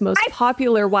Sumerer's most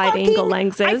popular wide-angle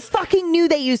lenses. I fucking knew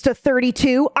they used a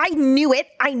 32. I knew it.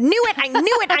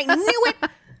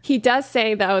 He does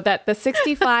say, though, that the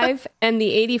 65 and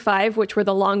the 85, which were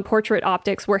the long portrait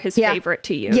optics, were his favorite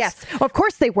to use. Yes, of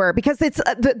course they were, because it's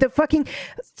the fucking...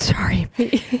 Sorry.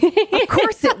 Of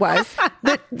course it was.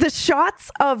 The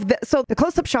shots of... the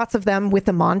close-up shots of them with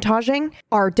the montaging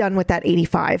are done with that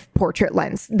 85 portrait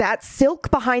lens. That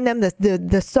silk behind them,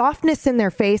 the softness in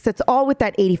their face, it's all with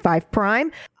that 85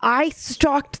 prime. I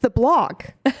stalked the blog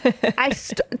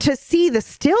to see the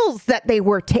stills that they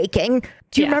were taking.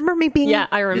 Do you remember me being... Yeah,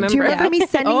 I remember. Do you remember me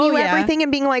sending you everything and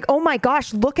being like, oh my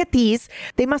gosh, look at these.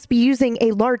 They must be using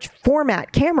a large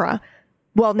format camera.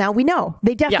 Well, now we know.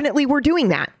 They definitely were doing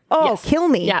that. Oh, yes. Kill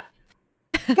me. Yeah.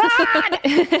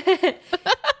 God!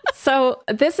 So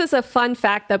this is a fun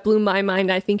fact that blew my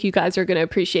mind. I think you guys are going to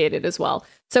appreciate it as well.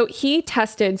 So he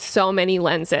tested so many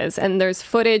lenses, and there's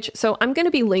footage. So I'm going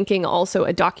to be linking also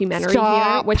a documentary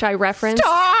here, which I referenced,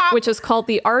 which is called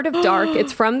The Art of Dark.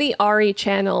 It's from the Ari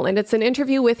channel, and it's an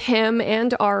interview with him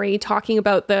and Ari talking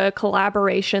about the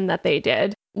collaboration that they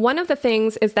did. One of the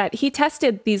things is that he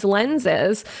tested these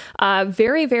lenses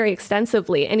very, very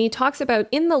extensively. And he talks about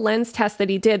in the lens test that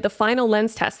he did, the final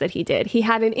lens test that he did, he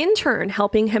had an intern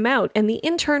helping him out. And the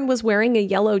intern was wearing a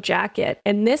yellow jacket.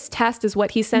 And this test is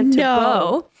what he sent to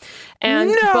Bo.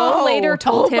 And Bo later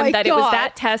told him that it was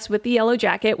that test with the yellow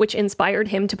jacket which inspired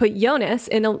him to put Jonas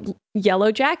in a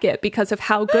yellow jacket because of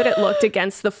how good it looked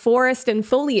against the forest and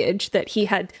foliage that he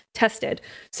had tested.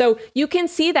 So you can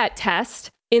see that test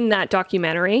in that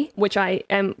documentary, which I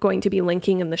am going to be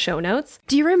linking in the show notes.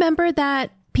 Do you remember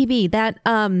that, PB, that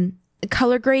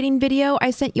color grading video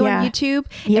I sent you on YouTube?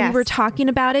 And we were talking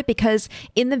about it because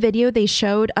in the video they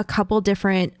showed a couple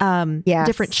different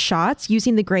different shots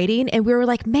using the grading, and we were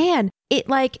like, man,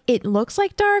 it looks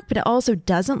like dark, but it also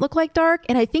doesn't look like dark.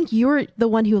 And I think you're the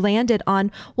one who landed on,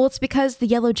 well, it's because the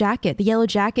yellow jacket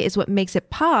is what makes it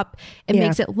pop and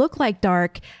makes it look like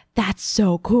dark. That's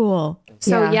so cool.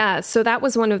 So so that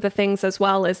was one of the things as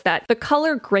well, is that the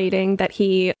color grading that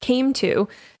he came to,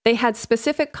 they had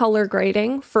specific color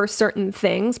grading for certain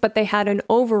things, but they had an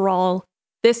overall,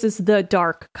 this is the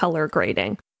dark color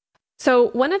grading. So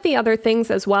one of the other things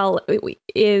as well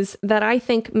is that I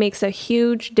think makes a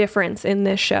huge difference in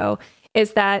this show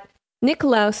is that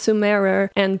Nikolaus Sumerer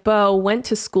and Bo went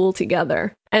to school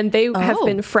together, and they have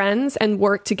been friends and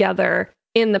worked together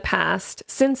in the past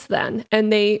since then.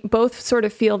 And they both sort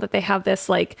of feel that they have this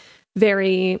like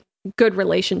very good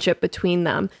relationship between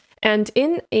them. And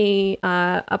in a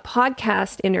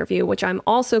podcast interview, which I'm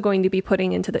also going to be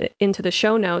putting into the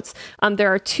show notes,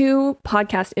 there are 2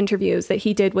 podcast interviews that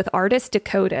he did with Artists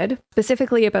Decoded,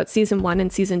 specifically about season 1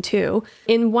 and season 2.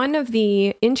 In one of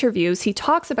the interviews, he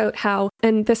talks about how,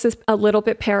 and this is a little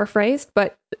bit paraphrased,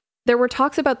 but there were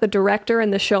talks about the director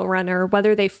and the showrunner,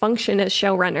 whether they function as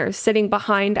showrunners, sitting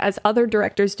behind as other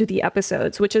directors do the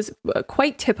episodes, which is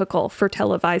quite typical for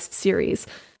televised series.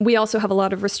 We also have a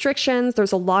lot of restrictions.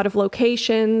 There's a lot of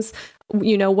locations.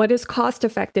 You know, what is cost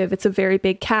effective? It's a very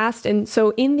big cast. And so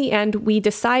in the end, we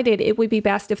decided it would be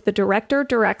best if the director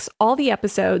directs all the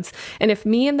episodes and if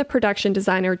me and the production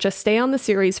designer just stay on the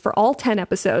series for all 10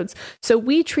 episodes. So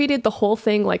we treated the whole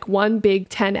thing like one big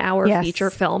 10-hour feature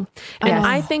film. And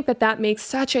I think that makes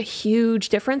such a huge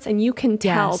difference. And you can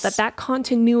tell that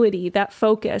continuity, that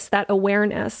focus, that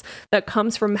awareness that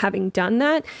comes from having done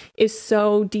that is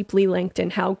so deeply linked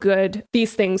in how good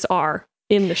these things are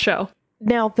in the show.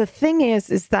 Now, the thing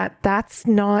is that that's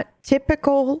not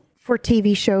typical for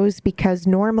TV shows because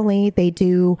normally they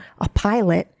do a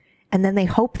pilot and then they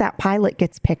hope that pilot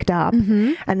gets picked up.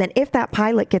 Mm-hmm. And then if that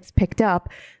pilot gets picked up,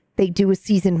 they do a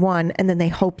season 1 and then they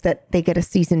hope that they get a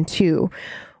season 2.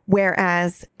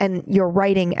 Whereas, and you're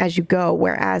writing as you go,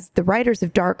 whereas the writers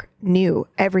of Dark knew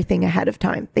everything ahead of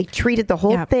time. They treated the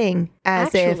whole thing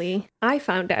as Actually, I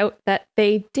found out that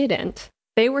they didn't.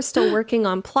 They were still working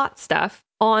on plot stuff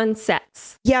on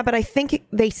sets. Yeah, but I think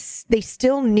they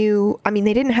still knew. I mean,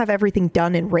 they didn't have everything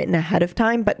done and written ahead of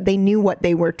time, but they knew what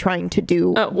they were trying to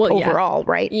do overall,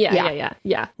 right?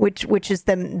 Yeah. Which is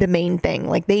the main thing.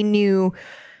 Like they knew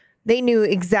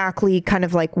exactly kind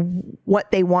of like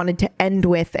what they wanted to end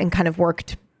with and kind of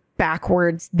worked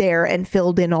backwards there and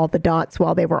filled in all the dots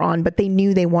while they were on. But they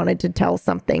knew they wanted to tell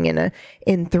something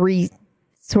in 3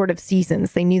 sort of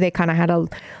seasons. They knew they kind of had a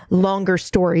longer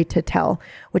story to tell,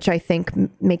 which I think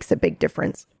makes a big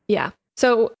difference. Yeah.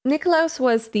 So Nikolaus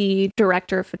was the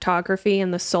director of photography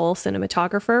and the sole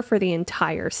cinematographer for the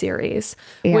entire series,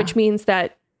 which means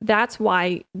that that's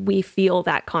why we feel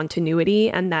that continuity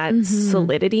and that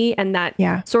solidity and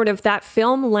that sort of that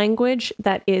film language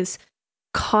that is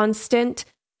constant,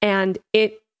 and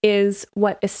it is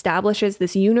what establishes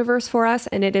this universe for us,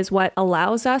 and it is what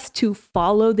allows us to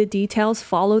follow the details,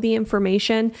 follow the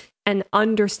information, and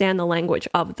understand the language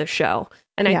of the show.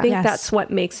 And I think that's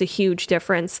what makes a huge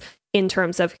difference in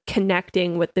terms of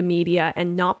connecting with the media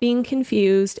and not being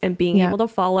confused and being able to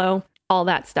follow all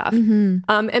that stuff.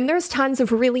 And there's tons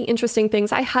of really interesting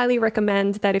things. I highly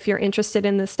recommend that if you're interested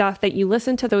in this stuff, that you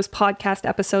listen to those podcast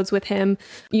episodes with him.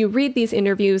 You read these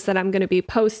interviews that I'm going to be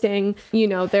posting. You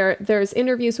know, there's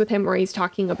interviews with him where he's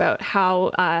talking about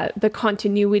how the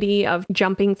continuity of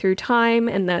jumping through time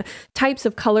and the types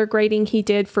of color grading he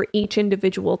did for each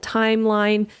individual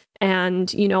timeline.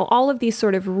 And, you know, all of these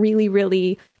sort of really,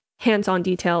 really hands-on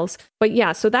details. But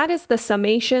yeah, so that is the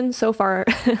summation so far.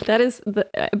 That is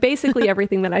basically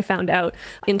everything that I found out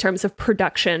in terms of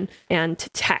production and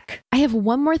tech. I have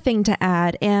one more thing to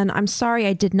add, and I'm sorry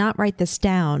I did not write this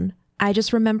down. I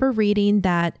just remember reading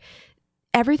that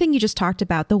everything you just talked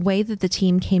about, the way that the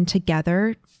team came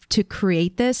together to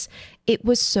create this, it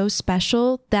was so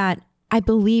special that I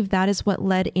believe that is what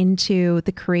led into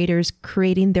the creators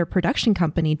creating their production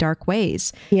company, Dark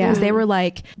Ways. Yeah. Because they were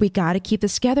like, we got to keep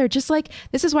this together. Just like,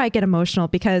 this is why I get emotional,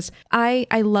 because I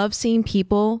love seeing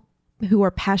people who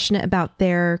are passionate about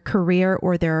their career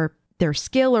or their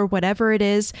skill or whatever it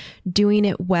is, doing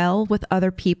it well with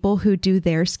other people who do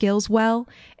their skills well.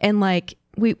 And like,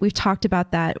 we've talked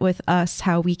about that with us,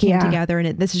 how we came together,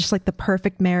 and this is just like the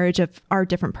perfect marriage of our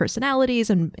different personalities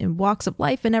and walks of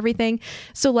life and everything.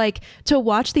 So like, to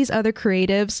watch these other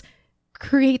creatives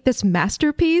create this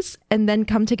masterpiece and then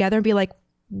come together and be like,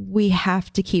 we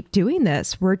have to keep doing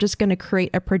this. We're just going to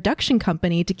create a production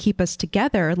company to keep us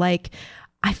together. Like,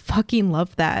 I fucking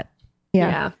love that.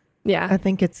 Yeah. I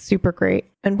think it's super great.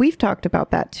 And we've talked about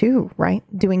that too, right?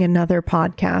 Doing another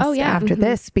podcast after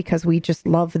this, because we just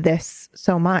love this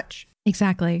so much.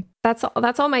 Exactly. That's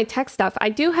all my tech stuff. I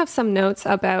do have some notes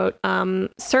about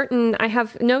I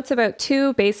have notes about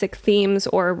two basic themes,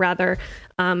 or rather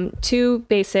two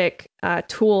basic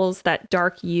tools that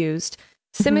Dark used: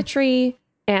 symmetry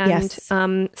and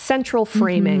central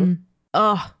framing.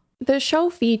 The show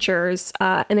features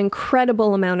an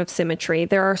incredible amount of symmetry.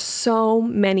 There are so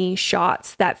many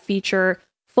shots that feature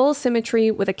full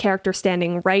symmetry with a character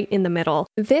standing right in the middle.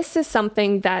 This is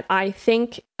something that I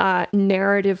think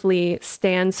narratively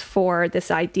stands for this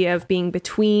idea of being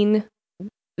between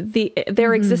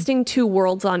there existing two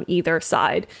worlds on either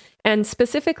side. And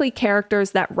specifically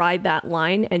characters that ride that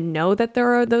line and know that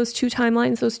there are those two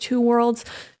timelines, those two worlds,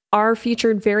 are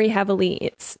featured very heavily.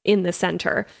 It's in the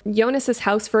center. Jonas's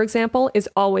house, for example, is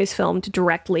always filmed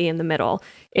directly in the middle.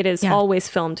 It is always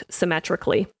filmed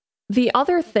symmetrically. The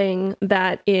other thing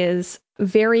that is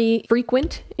very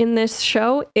frequent in this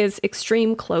show is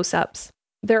extreme close-ups.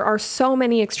 There are so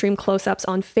many extreme close-ups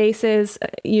on faces,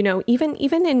 even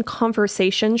in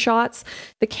conversation shots,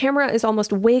 the camera is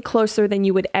almost way closer than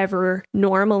you would ever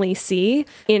normally see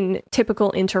in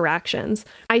typical interactions.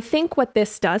 I think what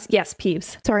this does, yes,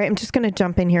 Peeves. Sorry, I'm just going to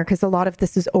jump in here because a lot of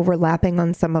this is overlapping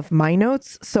on some of my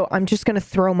notes. So I'm just going to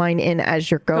throw mine in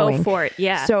as you're going. Go for it,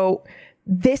 yeah. So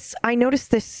I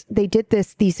noticed they did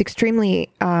these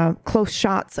extremely close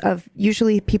shots of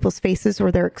usually people's faces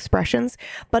or their expressions.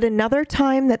 But another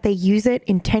time that they use it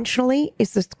intentionally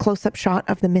is this close-up shot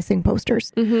of the missing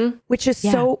posters, which is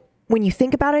so, when you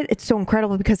think about it, it's so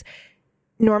incredible because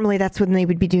normally that's when they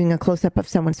would be doing a close-up of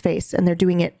someone's face, and they're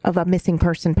doing it of a missing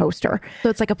person poster.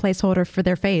 So it's like a placeholder for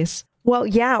their face. Well,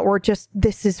 yeah, or just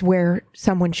this is where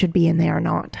someone should be and they are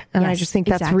not. And I just think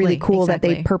that's really cool that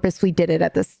they purposely did it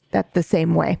at the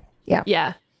same way. Yeah.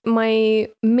 Yeah. My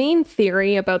main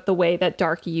theory about the way that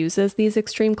Dark uses these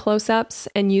extreme close-ups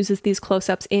and uses these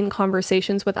close-ups in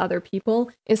conversations with other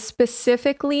people is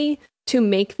specifically to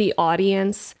make the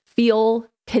audience feel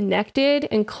connected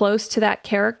and close to that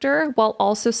character, while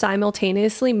also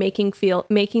simultaneously making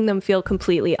them feel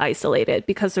completely isolated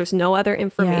because there's no other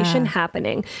information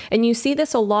happening. And you see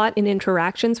this a lot in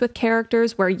interactions with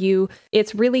characters where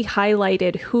it's really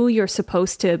highlighted who you're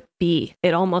supposed to be,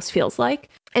 it almost feels like.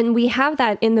 And we have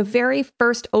that in the very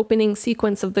first opening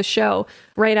sequence of the show,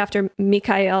 right after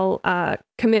Mikhail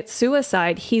commits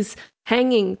suicide. He's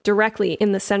hanging directly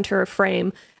in the center of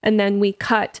frame, and then we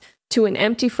cut to an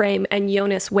empty frame and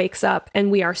Jonas wakes up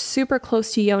and we are super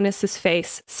close to Jonas's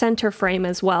face, center frame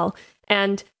as well.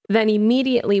 And then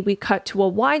immediately we cut to a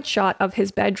wide shot of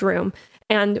his bedroom.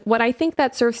 And what I think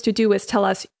that serves to do is tell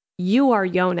us, you are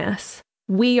Jonas,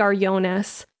 we are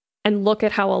Jonas, and look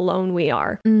at how alone we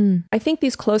are. I think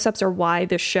these close-ups are why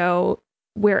the show,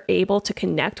 we're able to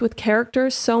connect with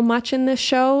characters so much in this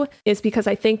show, is because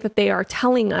I think that they are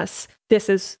telling us this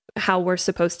is how we're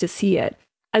supposed to see it.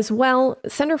 As well,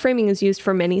 center framing is used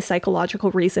for many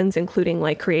psychological reasons, including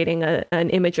like creating an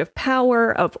image of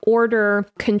power, of order,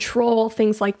 control,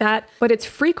 things like that. But it's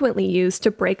frequently used to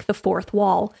break the fourth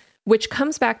wall, which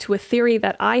comes back to a theory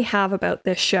that I have about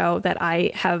this show that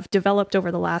I have developed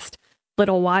over the last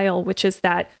little while, which is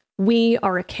that we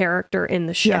are a character in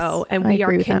the show, and we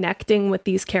are connecting with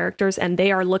these characters and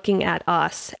they are looking at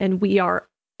us, and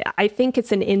I think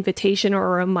it's an invitation or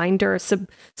a reminder, a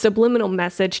subliminal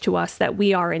message to us that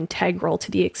we are integral to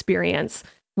the experience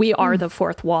We are the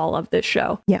fourth wall of this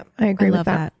show. Yeah, I agree with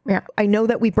that. Yeah, I know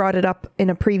that we brought it up in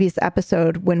a previous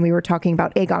episode when we were talking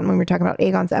about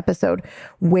Aegon's episode,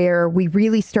 where we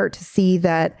really start to see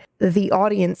that the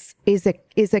audience is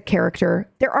a character.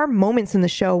 There are moments in the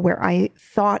show where I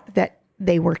thought that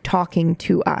they were talking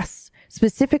to us,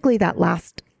 specifically that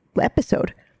last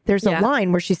episode. There's a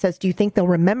line where she says, "Do you think they'll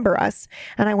remember us?"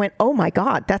 And I went, "Oh my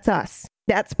God, that's us."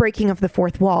 That's breaking of the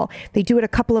fourth wall. They do it a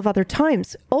couple of other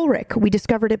times. Ulrich, we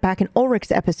discovered it back in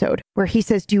Ulrich's episode where he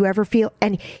says, "Do you ever feel,"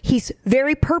 and he's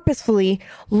very purposefully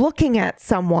looking at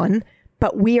someone,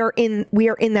 but we are in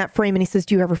that frame, and he says,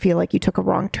 "Do you ever feel like you took a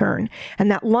wrong turn?" And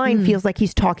that line feels like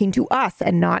he's talking to us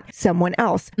and not someone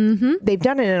else. Mm-hmm. They've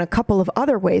done it in a couple of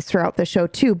other ways throughout the show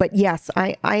too. But yes,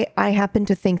 I happen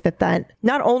to think that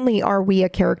not only are we a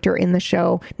character in the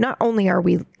show, not only are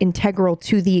we integral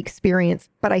to the experience,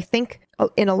 but I think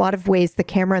in a lot of ways, the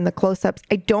camera and the close-ups,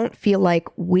 I don't feel like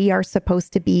we are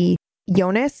supposed to be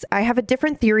Jonas. I have a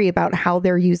different theory about how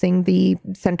they're using the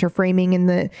center framing and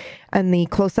the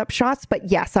close-up shots,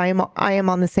 but yes, I am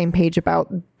on the same page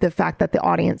about the fact that the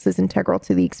audience is integral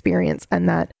to the experience and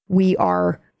that we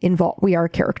are involved. We are a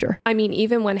character. I mean,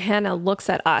 even when Hannah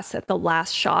looks at us at the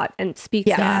last shot and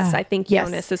speaks to us, I think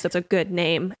Jonas is a good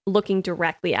name, looking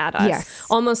directly at us. Yes.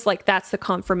 Almost like that's the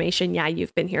confirmation. Yeah,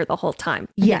 you've been here the whole time.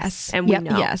 Yes. And we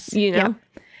know. Yes. You know? Yep.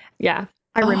 Yeah.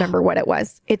 I remember what it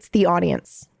was. It's the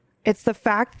audience. It's the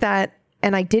fact that,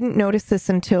 and I didn't notice this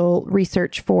until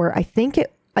research for, I think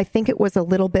it was a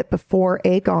little bit before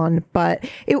Aegon, but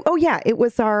it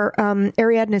was our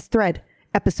Ariadne's Thread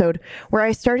episode where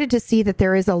I started to see that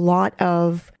there is a lot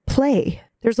of play.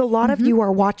 There's a lot of you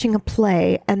are watching a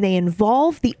play and they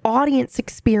involve the audience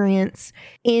experience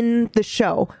in the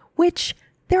show, which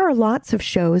there are lots of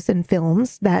shows and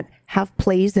films that have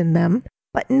plays in them,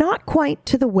 but not quite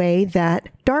to the way that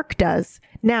Dark does.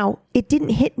 Now, it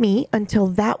didn't hit me until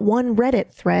that one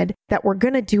Reddit thread that we're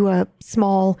going to do a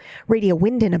small Radio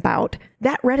Winden about.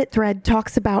 That Reddit thread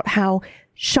talks about how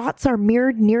shots are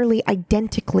mirrored nearly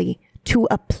identically to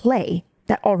a play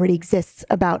that already exists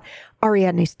about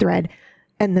Ariadne's Thread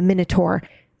and the Minotaur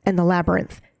and the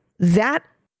Labyrinth. That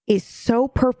is so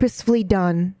purposefully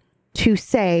done to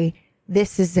say,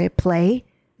 this is a play,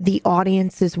 the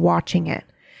audience is watching it.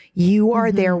 You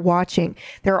are there watching.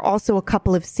 There are also a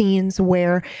couple of scenes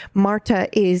where Marta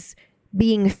is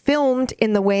being filmed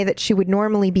in the way that she would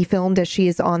normally be filmed as she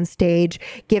is on stage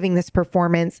giving this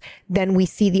performance. Then we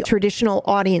see the traditional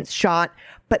audience shot,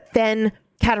 but then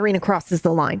Katarina crosses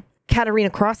the line. Katarina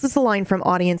crosses the line from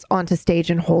audience onto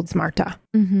stage and holds Marta.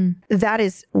 Mm-hmm. That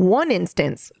is one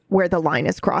instance where the line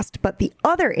is crossed, but the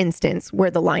other instance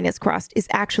where the line is crossed is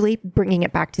actually bringing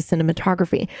it back to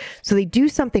cinematography. So they do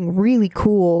something really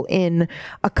cool in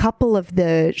a couple of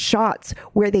the shots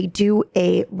where they do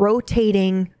a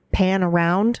rotating pan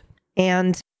around,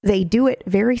 and they do it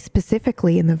very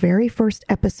specifically in the very first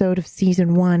episode of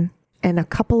season 1 and a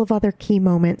couple of other key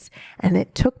moments. And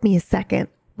it took me a second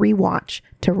rewatch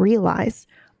to realize,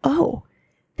 oh,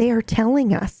 they are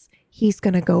telling us he's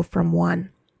going to go from one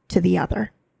to the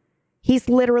other. He's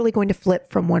literally going to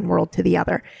flip from one world to the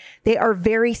other. They are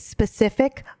very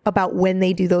specific about when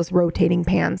they do those rotating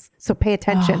pans. So pay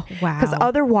attention. Because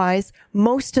otherwise,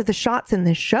 most of the shots in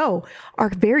this show are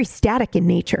very static in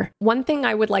nature. One thing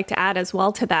I would like to add as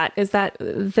well to that is that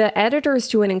the editors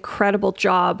do an incredible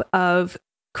job of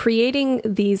creating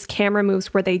these camera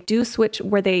moves where they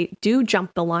do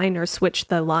jump the line or switch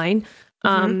the line.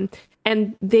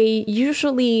 And they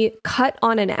usually cut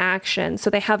on an action. So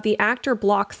they have the actor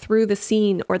block through the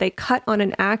scene, or they cut on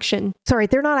an action. Sorry,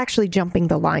 they're not actually jumping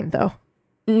the line though.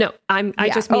 No, I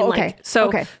just mean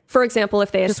for example,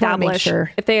 if they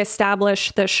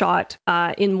establish the shot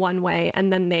in one way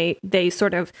and then they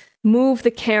sort of move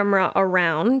the camera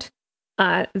around,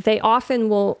 they often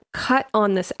will cut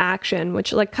on this action,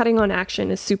 which, like, cutting on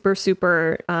action is super,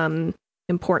 super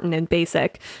important and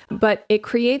basic, but it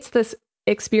creates this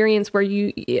experience where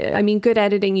good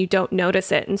editing, you don't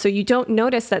notice it. And so you don't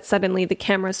notice that suddenly the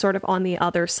camera is sort of on the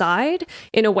other side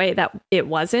in a way that it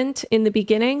wasn't in the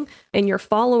beginning. And you're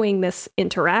following this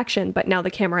interaction, but now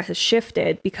the camera has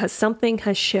shifted because something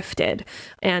has shifted.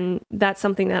 And that's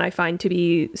something that I find to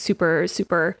be super,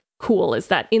 super cool, is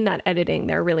that in that editing,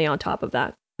 they're really on top of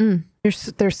that.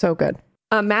 They're so good.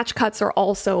 Match cuts are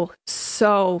also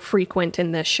so frequent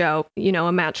in this show. You know,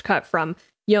 a match cut from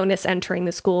Jonas entering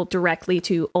the school directly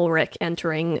to Ulrich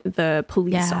entering the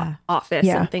police office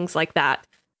and things like that.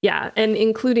 Yeah, and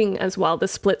including as well the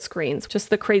split screens, just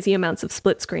the crazy amounts of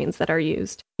split screens that are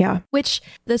used. Yeah. Which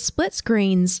the split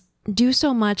screens do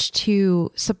so much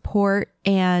to support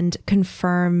and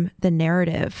confirm the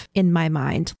narrative in my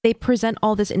mind. They present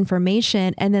all this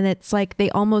information and then it's like they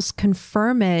almost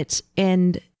confirm it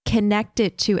and connect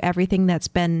it to everything that's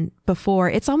been before.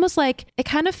 It's almost like it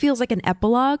kind of feels like an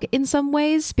epilogue in some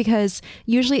ways, because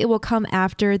usually it will come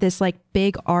after this like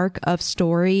big arc of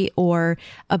story or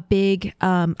a big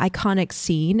iconic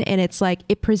scene. And it's like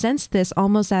it presents this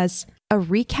almost as a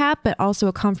recap, but also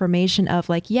a confirmation of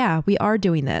like, yeah, we are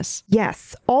doing this.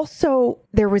 Yes. Also,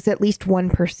 there was at least one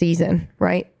per season,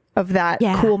 right? Of that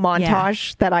cool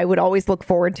montage that I would always look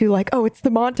forward to. Like, oh, it's the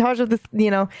montage of this,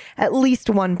 at least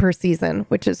one per season,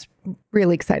 which is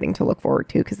really exciting to look forward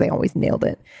to because they always nailed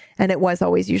it. And it was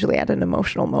always usually at an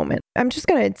emotional moment. I'm just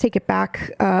going to take it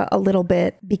back a little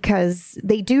bit because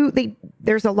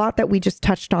there's a lot that we just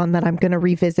touched on that I'm going to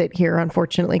revisit here,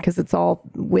 unfortunately, because it's all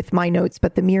with my notes,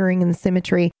 but the mirroring and the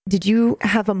symmetry. Did you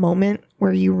have a moment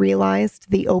where you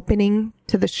realized the opening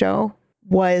to the show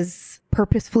was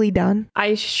purposefully done?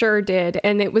 I sure did.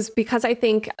 And it was because I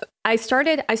think I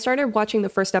started watching the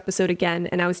first episode again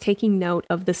and I was taking note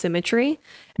of the symmetry,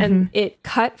 and it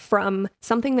cut from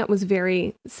something that was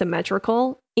very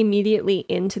symmetrical immediately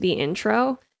into the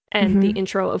intro. And the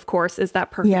intro, of course, is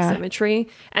that perfect symmetry.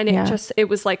 And it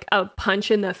was like a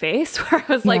punch in the face where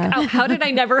I was like, oh, how did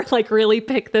I never like really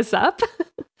pick this up?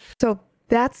 So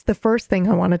that's the first thing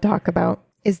I want to talk about,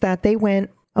 is that they went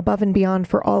above and beyond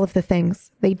for all of the things.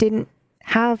 They didn't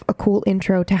have a cool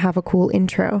intro to have a cool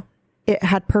intro. It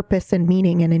had purpose and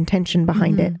meaning and intention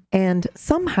behind it. And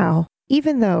somehow,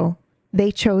 even though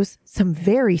they chose some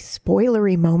very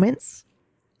spoilery moments,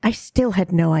 I still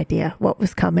had no idea what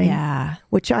was coming,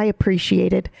 which I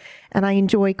appreciated. And I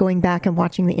enjoy going back and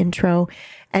watching the intro.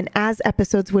 And as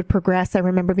episodes would progress, I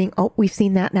remember being, oh, we've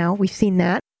seen that now. We've seen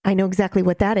that. I know exactly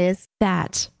what that is.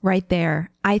 That right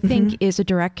there, I think, is a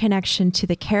direct connection to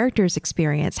the character's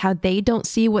experience, how they don't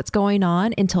see what's going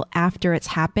on until after it's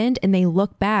happened. And they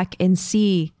look back and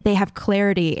see, they have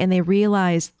clarity and they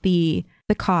realize the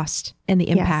cost and the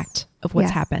impact of what's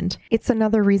happened. It's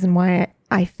another reason why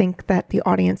I think that the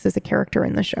audience is a character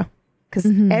in the show. Because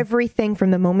everything from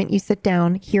the moment you sit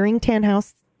down, hearing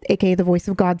Tannhaus, aka the voice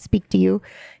of God, speak to you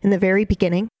in the very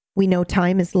beginning, we know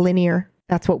time is linear.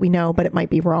 That's what we know, but it might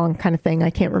be wrong kind of thing. I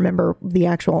can't remember the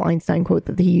actual Einstein quote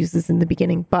that he uses in the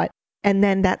beginning, and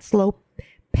then that slow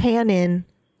pan in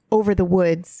over the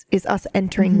woods is us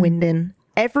entering Winden.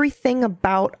 Everything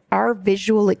about our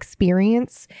visual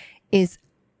experience is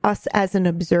us as an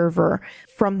observer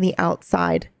from the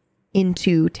outside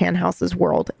into Tannhaus's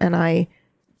world. And I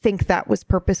think that was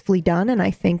purposefully done. And I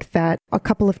think that a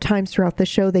couple of times throughout the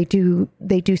show, they do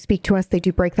speak to us. They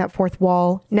do break that fourth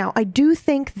wall. Now, I do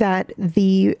think that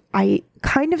I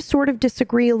kind of sort of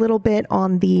disagree a little bit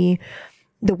on the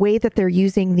way that they're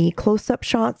using the close-up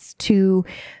shots to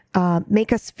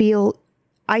make us feel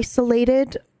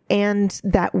isolated and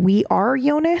that we are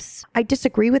Jonas. I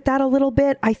disagree with that a little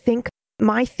bit. I think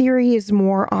my theory is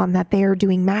more on that they are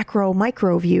doing macro,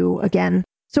 micro view again.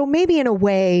 So maybe in a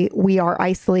way we are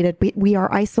isolated, but we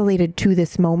are isolated to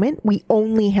this moment. We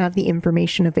only have the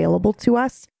information available to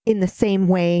us in the same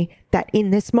way that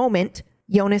in this moment,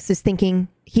 Jonas is thinking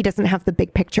he doesn't have the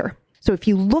big picture. So if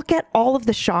you look at all of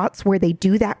the shots where they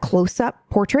do that close-up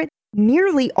portrait,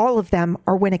 nearly all of them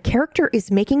are when a character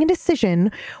is making a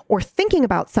decision or thinking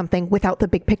about something without the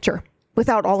big picture,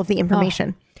 without all of the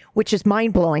information, which is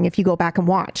mind-blowing if you go back and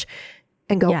watch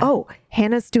and go, oh,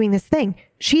 Hannah's doing this thing.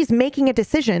 She's making a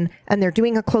decision and they're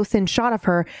doing a close-in shot of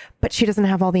her, but she doesn't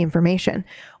have all the information.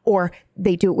 Or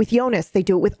they do it with Jonas. They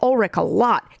do it with Ulrich a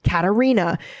lot.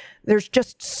 Katarina. There's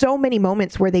just so many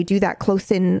moments where they do that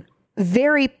close-in,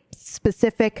 very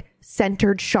specific,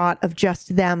 centered shot of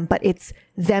just them, but it's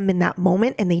them in that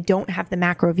moment and they don't have the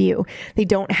macro view. They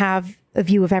don't have a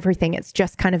view of everything. It's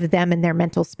just kind of them in their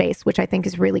mental space, which I think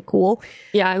is really cool.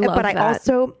 Yeah, I love that.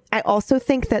 But I also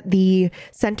think that the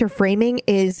center framing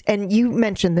is, and you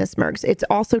mentioned this, Mergs, it's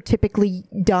also typically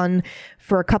done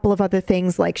for a couple of other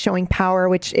things like showing power,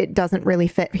 which it doesn't really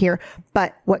fit here.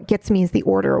 But what gets me is the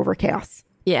order over chaos.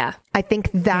 Yeah. I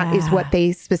think that is what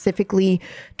they specifically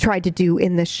tried to do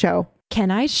in this show.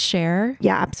 Can I share?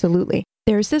 Yeah, absolutely.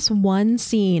 There's this one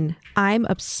scene I'm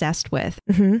obsessed with.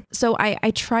 So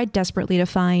I tried desperately to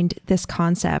find this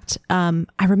concept. I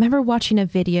remember watching a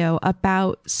video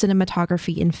about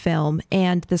cinematography in film,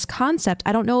 and this concept,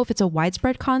 I don't know if it's a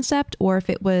widespread concept or if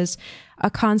it was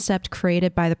a concept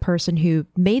created by the person who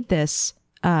made this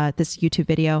YouTube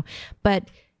video, but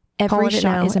every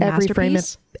shot is a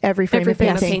masterpiece. Every frame of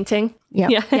painting. Yeah.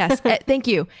 Yes. Thank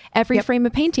you. Every frame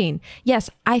of painting. Yes.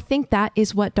 I think that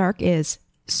is what Dark is.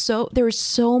 there's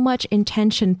so much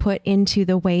intention put into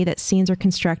the way that scenes are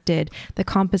constructed, the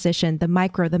composition, the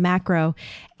micro, the macro.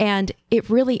 And it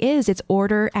really is, it's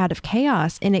order out of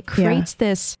chaos. And it creates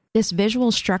this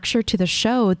visual structure to the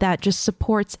show that just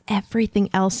supports everything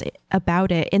else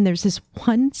about it. And there's this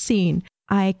one scene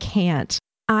I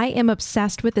am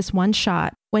obsessed with this one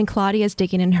shot when Claudia's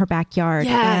digging in her backyard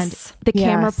and the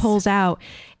camera pulls out.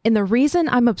 And the reason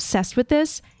I'm obsessed with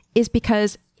this is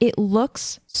because it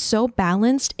looks so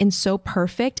balanced and so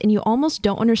perfect, and you almost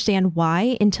don't understand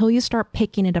why until you start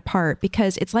picking it apart,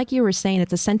 because it's like you were saying,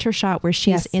 it's a center shot where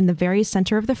she's in the very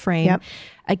center of the frame,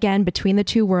 again, between the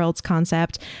two worlds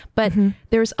concept, but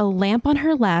there's a lamp on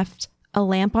her left, a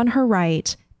lamp on her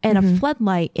right, and a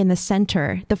floodlight in the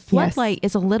center. The floodlight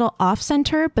is a little off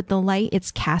center, but the light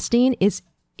it's casting is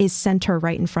center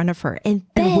right in front of her. And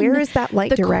then where is that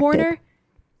light directed? Corner,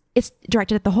 it's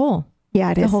directed at the hole.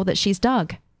 Yeah, it is. The hole that she's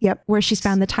dug. Yep. Where she's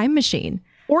found the time machine.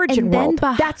 Origin world.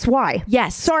 That's why.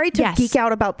 Yes. Sorry to geek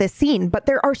out about this scene, but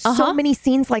there are so many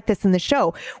scenes like this in the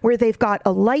show where they've got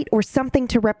a light or something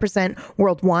to represent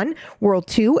World 1, World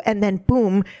 2, and then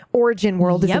boom, Origin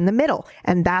world is in the middle.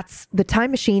 And that's the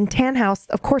time machine. Tannhaus,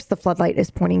 of course, the floodlight is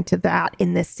pointing to that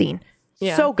in this scene.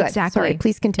 Yeah, so good. Exactly. Sorry,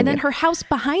 please continue. And then her house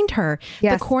behind her,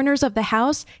 the corners of the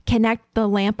house connect the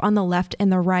lamp on the left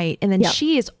and the right. And then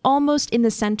she is almost in the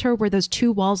center where those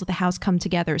two walls of the house come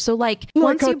together. So like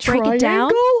once you break it down,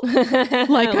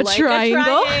 like a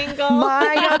triangle.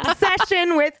 My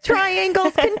obsession with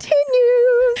triangles continues.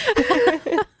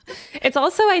 It's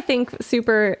also, I think,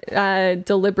 super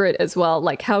deliberate as well,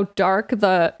 like how dark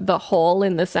the hole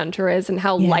in the center is and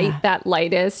how light that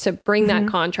light is to bring that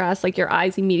contrast. Like your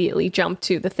eyes immediately jump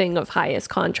to the thing of highest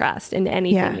contrast in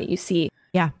anything that you see.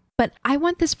 Yeah. But I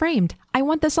want this framed. I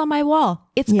want this on my wall.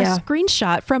 It's a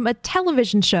screenshot from a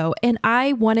television show and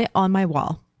I want it on my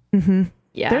wall. Mm-hmm.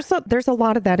 Yeah. There's a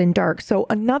lot of that in Dark. So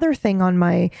another thing on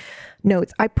my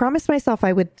notes, I promised myself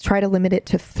I would try to limit it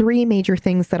to 3 major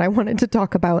things that I wanted to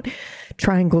talk about,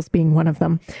 triangles being one of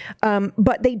them.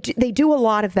 But they do a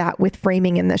lot of that with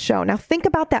framing in the show. Now think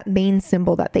about that main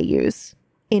symbol that they use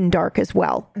in Dark as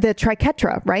well. The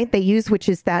triquetra, right? They use, which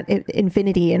is that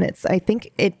infinity, and I think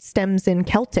it stems in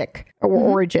Celtic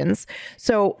origins.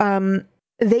 So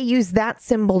they use that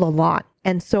symbol a lot.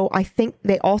 And so I think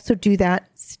they also do that.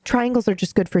 Triangles are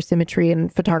just good for symmetry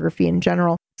and photography in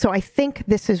general. So I think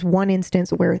this is one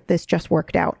instance where this just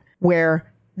worked out,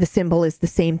 where the symbol is the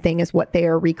same thing as what they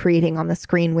are recreating on the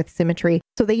screen with symmetry.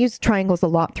 So they use triangles a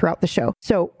lot throughout the show.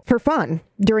 So for fun,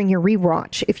 during your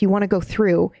rewatch, if you want to go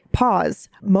through, pause.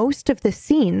 Most of the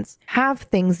scenes have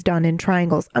things done in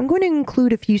triangles. I'm going to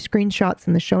include a few screenshots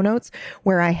in the show notes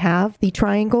where I have the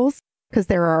triangles, because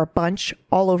there are a bunch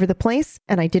all over the place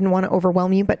and I didn't want to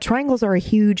overwhelm you, but triangles are a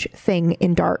huge thing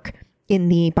in Dark in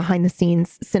the behind the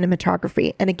scenes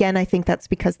cinematography. And again, I think that's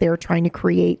because they're trying to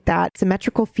create that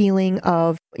symmetrical feeling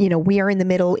of, we are in the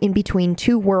middle in between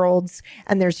two worlds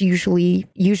and there's usually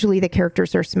the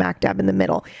characters are smack dab in the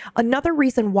middle. Another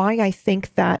reason why I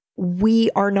think that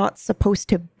we are not supposed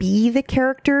to be the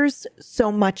characters so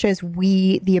much as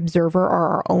we, the observer,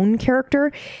 are our own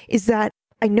character is that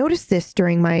I noticed this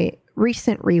during my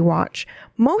recent rewatch.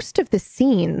 Most of the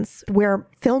scenes where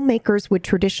filmmakers would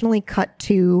traditionally cut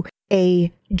to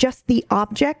just the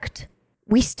object,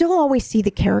 we still always see the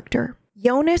character.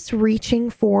 Jonas reaching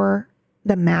for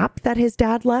the map that his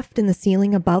dad left in the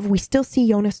ceiling above, we still see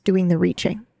Jonas doing the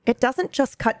reaching. It doesn't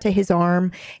just cut to his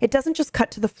arm. It doesn't just cut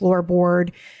to the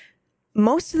floorboard.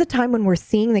 Most of the time when we're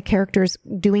seeing the characters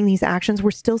doing these actions,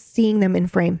 we're still seeing them in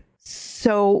frame.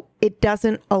 So it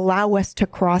doesn't allow us to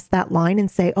cross that line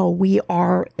and say, oh, we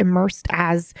are immersed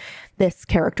as this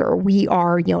character. We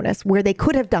are Jonas, where they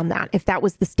could have done that if that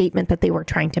was the statement that they were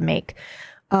trying to make.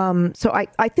 So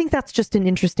I think that's just an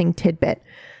interesting tidbit.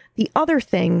 The other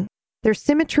thing, there's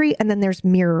symmetry and then there's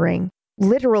mirroring.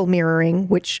 Literal mirroring,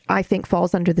 which I think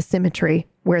falls under the symmetry,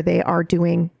 where they are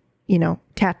doing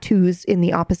tattoos in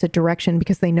the opposite direction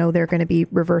because they know they're going to be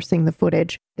reversing the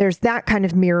footage. There's that kind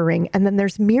of mirroring. And then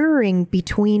there's mirroring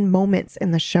between moments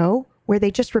in the show where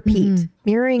they just repeat.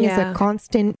 Mirroring is a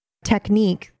constant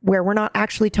technique where we're not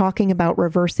actually talking about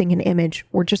reversing an image.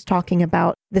 We're just talking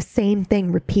about the same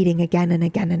thing repeating again and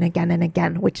again and again and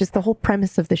again, which is the whole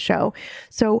premise of the show.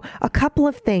 So a couple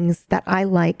of things that I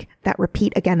like that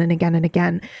repeat again and again and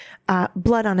again.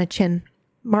 Blood on a chin,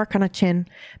 mark on a chin.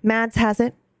 Mads has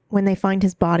it when they find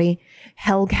his body.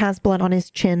 Helg has blood on his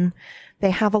chin.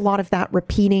 They have a lot of that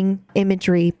repeating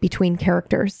imagery between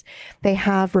characters. They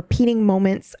have repeating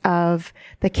moments of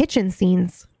the kitchen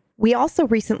scenes. We also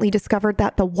recently discovered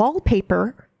that the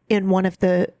wallpaper in one of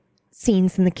the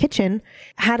scenes in the kitchen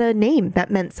had a name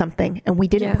that meant something, and we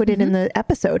didn't put it in the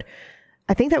episode.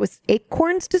 I think that was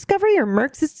Acorn's discovery or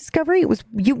Merx's discovery. It was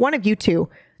one of you two.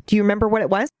 Do you remember what it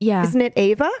was? Yeah. Isn't it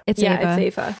Ava? It's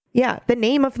Ava. Yeah. The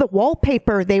name of the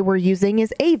wallpaper they were using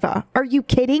is Ava. Are you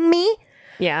kidding me?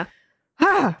 Yeah.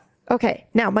 Okay.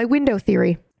 Now, my window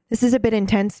theory. This is a bit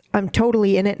intense. I'm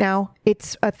totally in it now.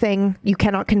 It's a thing. You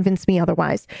cannot convince me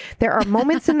otherwise. There are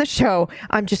moments in the show,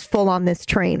 I'm just full on this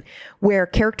train, where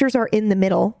characters are in the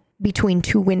middle between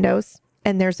two windows.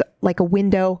 And there's like a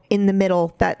window in the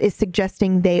middle that is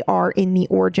suggesting they are in the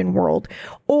origin world.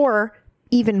 Or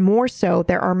even more so,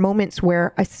 there are moments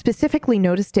where I specifically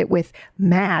noticed it with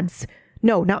Mads.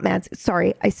 No, not Mads.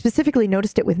 Sorry. I specifically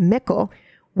noticed it with Mikkel,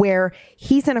 where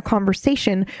he's in a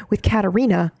conversation with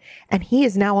Katarina and he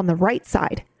is now on the right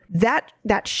side. That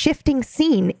shifting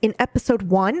scene in episode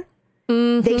 1,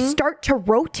 they start to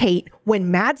rotate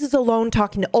when Mads is alone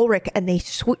talking to Ulrich, and they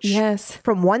switch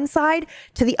from one side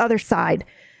to the other side,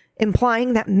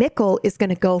 implying that Mikkel is going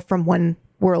to go from one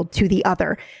world to the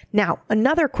other. Now,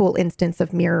 another cool instance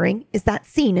of mirroring is that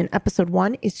scene in episode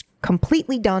 1 is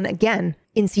completely done again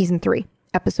in season 3,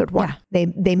 episode 1. Yeah.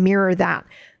 They mirror that.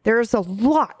 There's a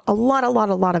lot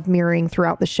of mirroring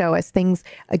throughout the show as things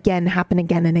again happen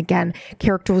again and again.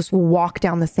 Characters will walk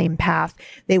down the same path.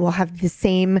 They will have the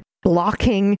same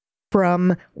blocking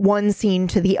from one scene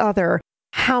to the other.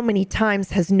 How many times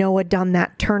has Noah done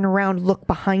that turn around, look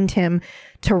behind him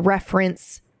to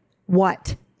reference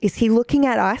what? Is he looking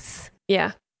at us?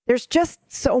 Yeah. There's just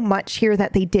so much here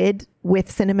that they did with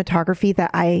cinematography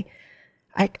that I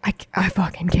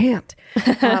fucking can't.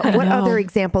 What other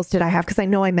examples did I have? Because I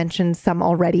know I mentioned some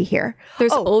already here.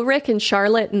 There's Ulrich and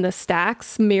Charlotte in the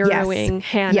stacks mirroring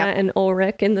Hannah and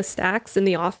Ulrich in the stacks in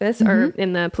the office or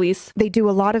in the police. They do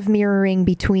a lot of mirroring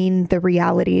between the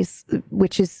realities,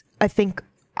 which is, I think,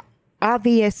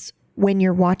 obvious when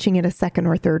you're watching it a second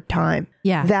or third time.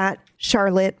 Yeah. That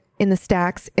Charlotte in the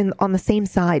stacks on the same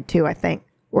side too, I think.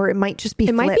 Or it might just be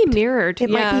flipped. It might be mirrored. It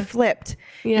might be flipped.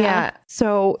 Yeah.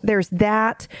 So there's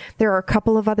that. There are a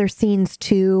couple of other scenes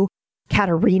too.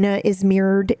 Katarina is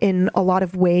mirrored in a lot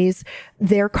of ways.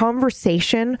 Her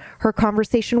conversation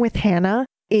with Hannah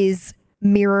is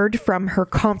mirrored from her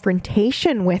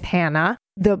confrontation with Hannah.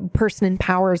 The person in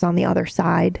power is on the other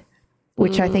side,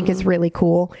 which I think is really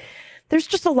cool. There's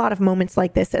just a lot of moments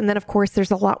like this. And then, of course,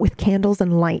 there's a lot with candles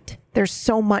and light. There's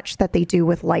so much that they do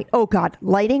with light. Oh, God.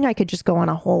 Lighting, I could just go on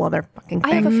a whole other fucking thing.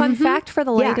 I have a fun fact for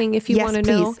the lighting if you want to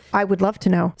know. I would love to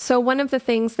know. So one of the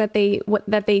things that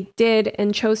they did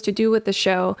and chose to do with the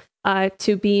show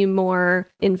to be more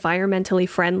environmentally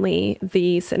friendly,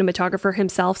 the cinematographer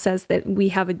himself says that we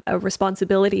have a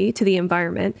responsibility to the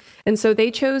environment. And so they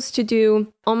chose to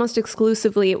do almost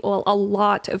exclusively, a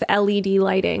lot of LED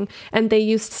lighting. And they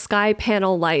used sky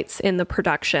panel lights in the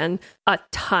production, a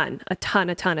ton.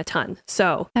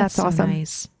 So that's awesome.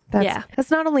 Nice. That's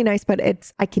not only nice, but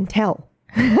I can tell.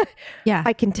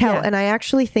 I can tell. And I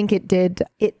actually think it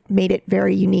made it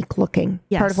very unique looking.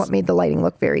 Part of what made the lighting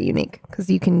look very unique, because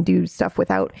you can do stuff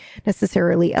without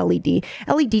necessarily LED.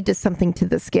 LED does something to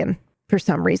the skin for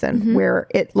some reason where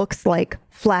it looks like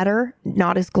flatter,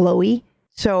 not as glowy.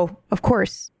 So of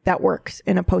course that works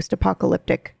in a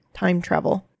post-apocalyptic time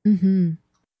travel.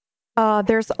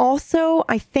 There's also,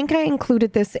 I think I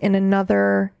included this in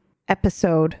another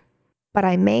episode, but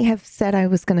I may have said I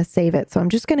was going to save it. So I'm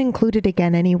just going to include it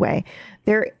again anyway.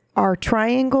 There are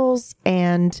triangles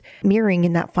and mirroring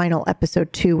in that final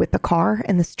episode too, with the car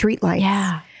and the streetlights.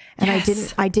 Yeah. And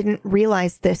I didn't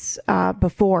realize this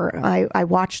before I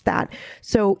watched that.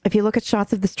 So if you look at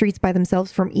shots of the streets by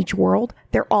themselves from each world,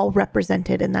 they're all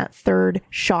represented in that third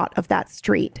shot of that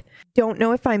street. Don't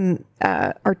know if I'm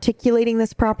articulating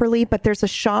this properly, but there's a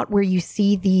shot where you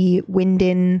see the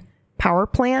Winden power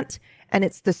plant. And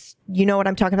it's this, you know what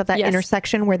I'm talking about? That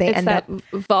intersection where they end up.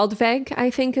 Waldweg, I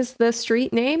think, is the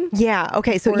street name. Yeah.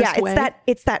 Okay. So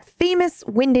it's that famous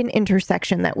Winden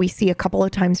intersection that we see a couple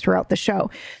of times throughout the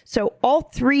show. So all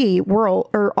three worlds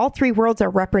are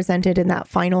represented in that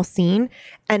final scene,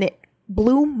 and it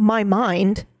blew my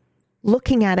mind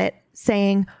looking at it,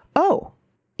 saying, "Oh,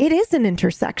 it is an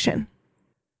intersection.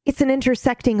 It's an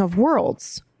intersecting of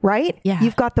worlds." Right? Yeah.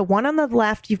 You've got the one on the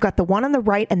left, you've got the one on the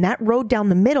right, and that road down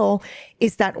the middle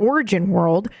is that origin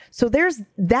world. So there's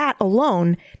that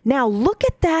alone. Now look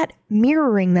at that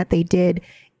mirroring that they did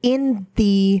in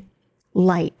the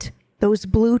light, those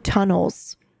blue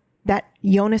tunnels that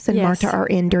Jonas and Marta are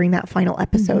in during that final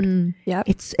episode. Yep.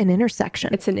 It's an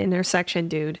intersection. It's an intersection,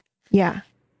 dude. Yeah.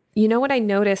 You know what I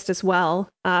noticed as well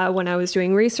when I was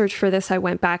doing research for this? I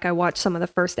went back, I watched some of the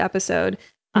first episode.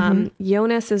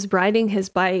 Jonas is riding his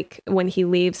bike when he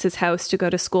leaves his house to go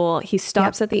to school. He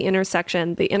stops at the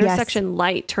intersection. The intersection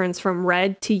light turns from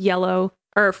red to yellow,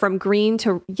 or from green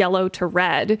to yellow to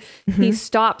red. He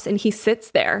stops and he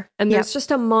sits there. And there's just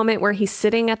a moment where he's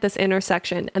sitting at this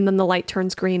intersection and then the light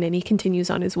turns green and he continues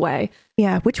on his way.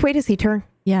 Yeah. Which way does he turn?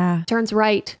 Yeah. Turns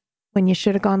right. When you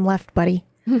should have gone left, buddy.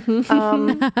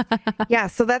 Yeah.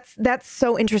 So that's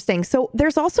so interesting. So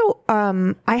there's also,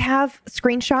 I have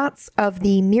screenshots of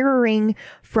the mirroring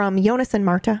from Jonas and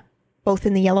Marta, both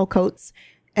in the yellow coats,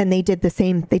 and they did the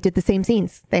same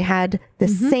scenes. They had the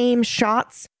same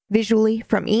shots visually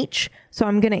from each. So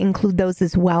I'm going to include those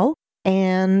as well.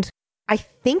 And I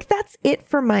think that's it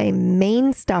for my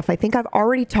main stuff. I think I've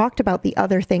already talked about the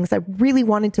other things. I really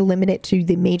wanted to limit it to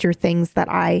the major things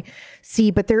that I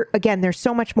see, but there's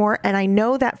so much more. And I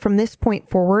know that from this point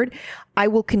forward, I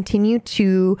will continue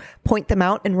to point them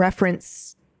out and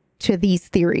reference to these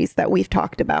theories that we've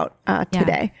talked about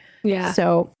today. Yeah.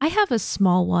 So I have a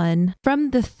small one from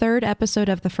the 3rd episode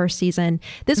of the 1st season.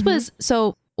 This was,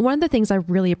 so one of the things I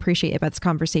really appreciate about this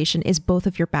conversation is both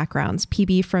of your backgrounds.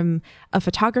 PB from a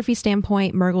photography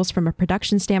standpoint, Murgles from a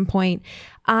production standpoint.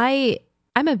 I'm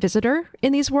a visitor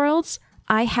in these worlds.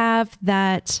 I have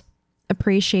that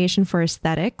appreciation for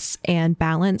aesthetics and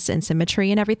balance and symmetry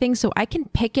and everything. So I can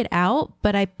pick it out,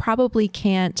 but I probably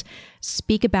can't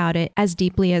speak about it as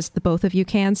deeply as the both of you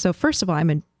can. So first of all,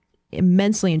 I'm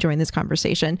immensely enjoying this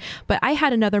conversation. But I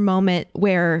had another moment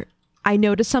where I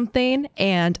noticed something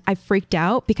and I freaked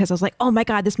out because I was like, oh my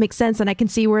God, this makes sense. And I can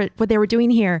see what they were doing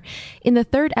here. In the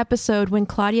 3rd episode, when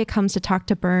Claudia comes to talk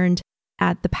to Bernd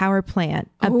at the power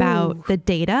plant about the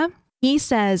data, he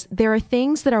says there are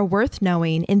things that are worth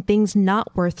knowing and things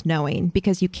not worth knowing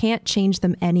because you can't change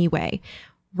them anyway.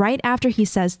 Right after he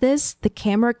says this, the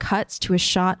camera cuts to a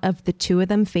shot of the two of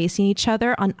them facing each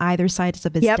other on either sides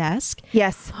of his desk.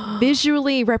 Yes.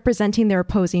 Visually representing their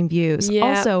opposing views.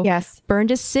 Yeah. Also,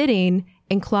 Bernd is sitting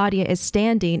and Claudia is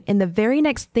standing. And the very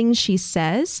next thing she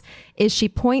says is she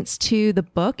points to the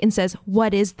book and says,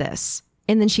 "What is this?"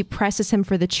 And then she presses him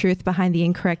for the truth behind the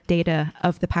incorrect data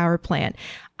of the power plant.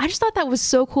 I just thought that was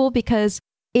so cool because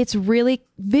it's really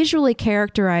visually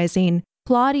characterizing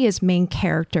Claudia's main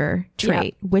character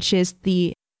trait, which is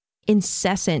the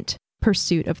incessant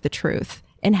pursuit of the truth,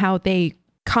 and how they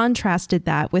contrasted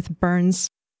that with Bernd's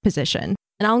position.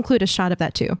 And I'll include a shot of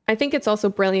that too. I think it's also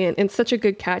brilliant and such a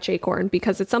good catch, Acorn,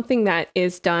 because it's something that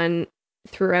is done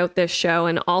throughout this show,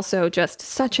 and also just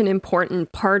such an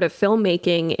important part of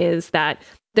filmmaking is that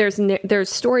there's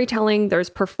storytelling, there's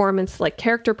performance, like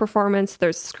character performance,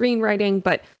 there's screenwriting,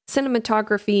 but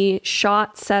cinematography,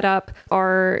 shot setup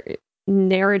are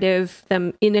narrative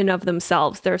them in and of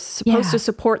themselves. They're supposed to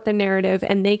support the narrative,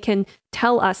 and they can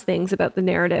tell us things about the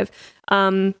narrative.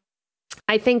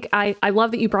 I think I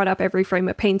love that you brought up Every Frame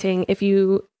a Painting. If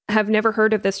you have never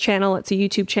heard of this channel, it's a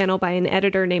YouTube channel by an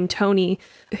editor named Tony,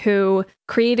 who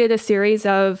created a series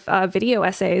of video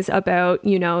essays about,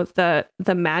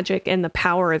 the magic and the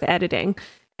power of editing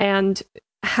and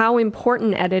how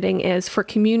important editing is for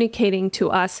communicating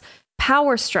to us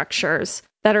power structures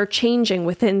that are changing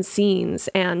within scenes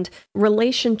and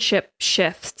relationship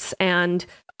shifts and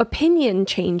opinion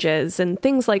changes and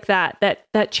things like that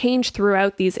change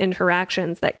throughout these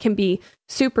interactions that can be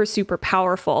super, super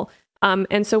powerful.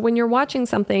 And so when you're watching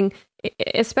something,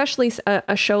 especially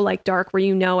a show like Dark,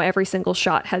 where every single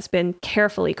shot has been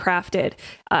carefully crafted,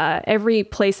 every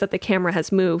place that the camera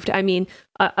has moved. I mean,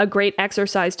 a great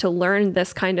exercise to learn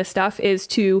this kind of stuff is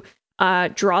to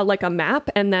draw like a map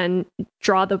and then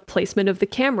draw the placement of the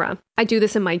camera. I do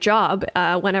this in my job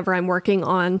whenever I'm working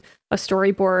on a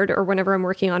storyboard or whenever I'm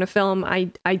working on a film.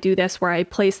 I do this where I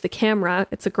place the camera.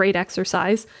 It's a great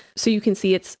exercise. So you can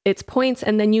see its points,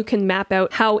 and then you can map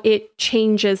out how it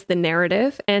changes the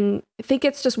narrative. And I think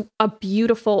it's just a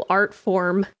beautiful art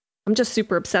form. I'm just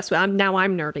super obsessed with it. Now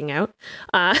I'm nerding out.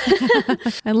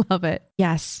 I love it.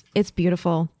 Yes, it's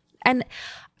beautiful. And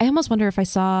I almost wonder if I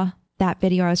saw that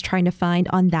video I was trying to find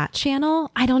on that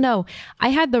channel. I don't know. I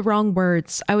had the wrong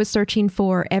words. I was searching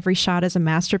for every shot as a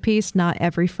masterpiece, not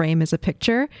every frame as a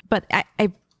picture. But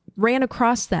I ran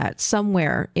across that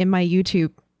somewhere in my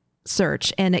YouTube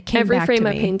search, and it came back to me. Every frame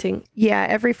a painting. Yeah,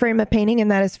 every frame a painting,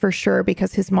 and that is for sure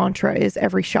because his mantra is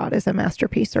every shot is a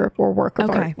masterpiece or work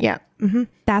of art. Yeah. Mm-hmm.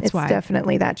 That's why. It's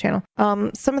definitely that channel.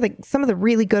 Some of the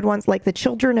really good ones, like the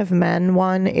Children of Men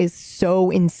one, is so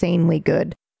insanely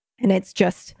good. And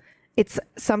it's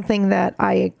something that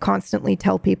I constantly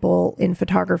tell people in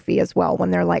photography as well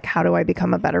when they're like, how do I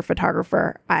become a better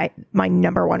photographer? My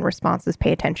number one response is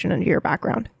pay attention to your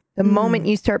background. The moment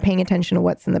you start paying attention to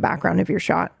what's in the background of your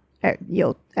shot,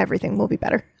 everything will be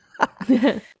better.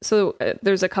 So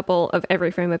there's a couple of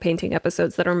Every Frame a Painting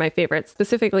episodes that are my favorites,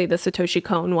 specifically the Satoshi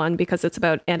Kon one, because it's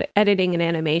about editing and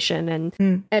animation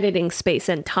and editing space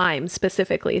and time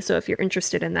specifically. So if you're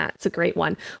interested in that, it's a great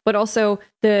one. But also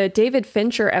the David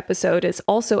Fincher episode is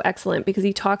also excellent because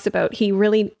he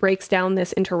really breaks down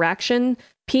this interaction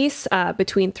piece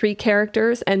between three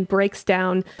characters and breaks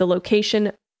down the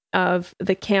location of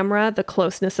the camera, the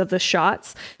closeness of the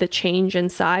shots, the change in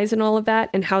size and all of that,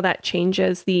 and how that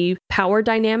changes the power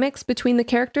dynamics between the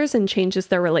characters and changes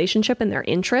their relationship and their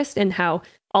interest, and how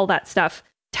all that stuff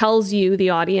tells you, the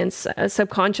audience,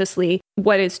 subconsciously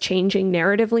what is changing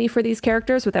narratively for these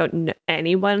characters without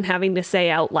anyone having to say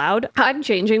out loud, I'm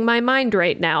changing my mind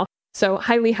right now. So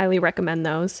highly, highly recommend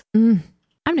those.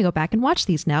 I'm going to go back and watch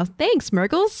these now. Thanks,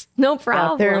 Murgles. No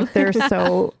problem. They're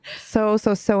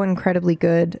so incredibly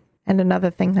good. And another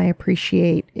thing I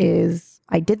appreciate is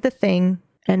I did the thing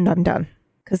and I'm done.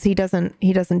 Because he doesn't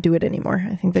do it anymore.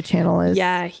 I think the channel is...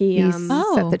 Yeah, he's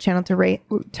set the channel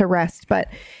to rest. But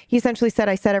he essentially said,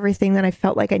 I said everything that I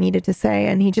felt like I needed to say.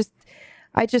 And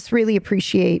I just really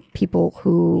appreciate people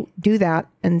who do that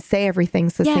and say everything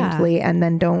succinctly and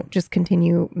then don't just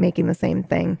continue making the same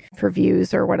thing for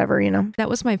views or whatever, you know? That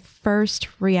was my first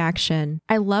reaction.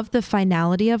 I love the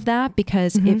finality of that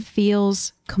because it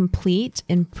feels complete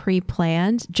and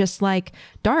pre-planned, just like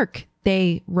Dark.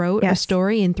 They wrote a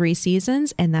story in 3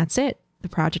 seasons and that's it. The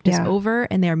project is over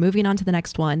and they're moving on to the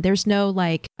next one. There's no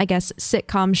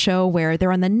sitcom show where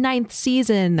they're on the 9th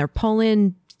season, they're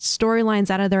pulling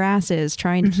storylines out of their asses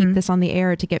trying to keep this on the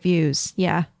air to get views.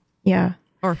 Yeah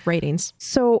or ratings.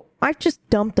 So I've just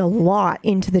dumped a lot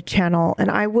into the channel,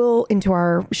 and I will into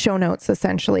our show notes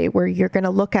essentially, where you're going to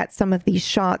look at some of these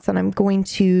shots, and I'm going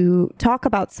to talk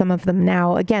about some of them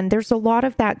now. Again, there's a lot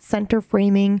of that center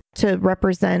framing to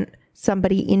represent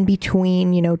somebody in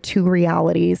between, 2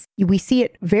 realities. We see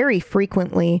it very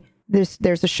frequently.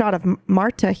 There's a shot of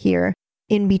Marta here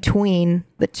in between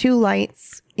the 2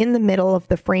 lights in the middle of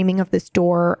the framing of this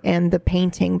door and the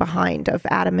painting behind of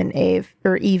Adam and Eve.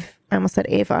 I almost said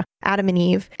Ava. Adam and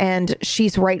Eve. And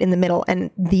she's right in the middle. And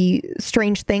the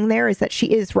strange thing there is that she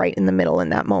is right in the middle in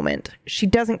that moment. She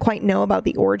doesn't quite know about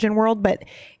the origin world, but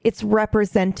it's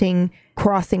representing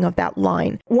crossing of that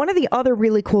line. One of the other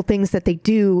really cool things that they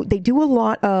do a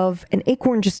lot of, and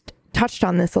Acorn just touched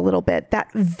on this a little bit,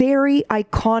 that very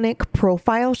iconic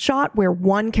profile shot where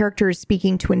one character is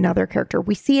speaking to another character.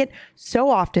 We see it so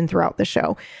often throughout the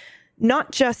show,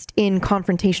 not just in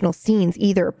confrontational scenes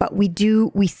either, but we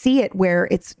see it where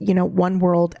it's, one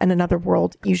world and another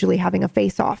world usually having a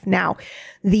face off. Now,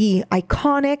 the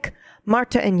iconic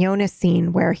Marta and Jonas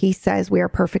scene where he says, we are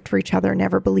perfect for each other,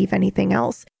 never believe anything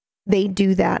else. They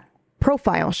do that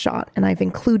profile shot, and I've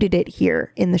included it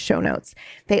here in the show notes.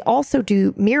 They also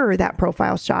mirror that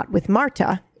profile shot with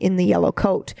Marta in the yellow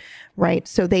coat, right?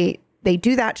 So they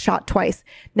do that shot twice.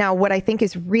 Now, what I think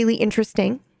is really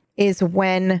interesting is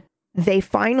when they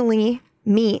finally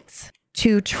meet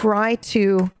to try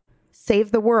to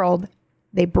save the world,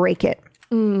 they break it.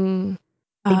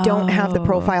 They don't have the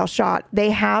profile shot. They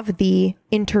have the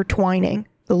intertwining,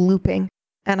 the looping.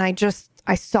 And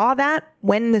I saw that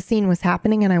when the scene was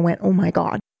happening and I went, oh my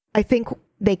God. I think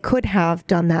they could have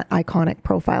done that iconic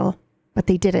profile, but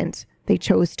they didn't. They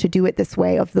chose to do it this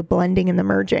way of the blending and the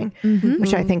merging,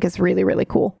 which I think is really, really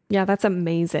cool. Yeah, that's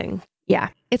amazing. Yeah.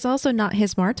 It's also not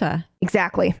his Marta.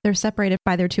 Exactly. They're separated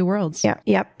by their 2 worlds. Yeah.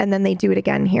 Yep. And then they do it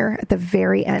again here at the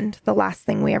very end, the last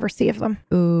thing we ever see of them.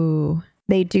 Ooh.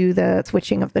 They do the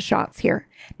switching of the shots here.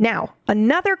 Now,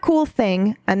 another cool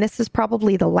thing, and this is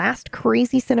probably the last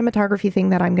crazy cinematography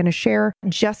thing that I'm going to share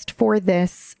just for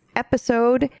this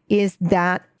episode, is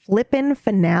that flippin'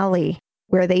 finale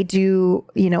where they do,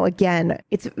 again,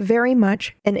 it's very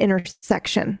much an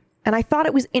intersection. And I thought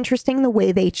it was interesting the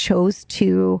way they chose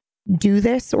to do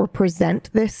this or present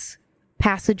this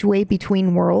passageway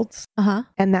between worlds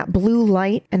and that blue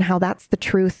light and how that's the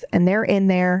truth. And they're in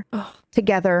there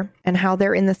together and how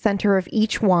they're in the center of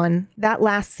each one. That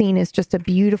last scene is just a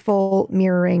beautiful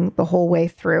mirroring the whole way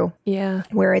through. Yeah.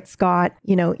 Where it's got,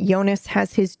 Jonas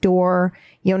has his door.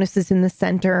 Jonas is in the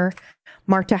center.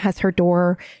 Marta has her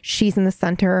door. She's in the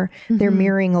center. They're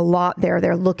mirroring a lot there.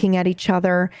 They're looking at each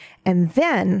other. And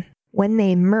then when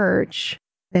they merge,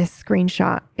 this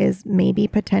screenshot is maybe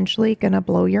potentially going to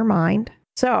blow your mind.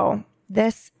 So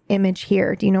this image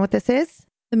here, do you know what this is?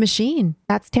 The machine.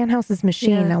 That's Tannhaus's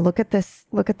machine. Yeah. Now look at this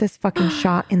fucking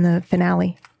shot in the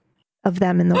finale of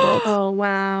them in the world. Oh,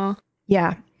 wow.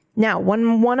 Yeah. Now,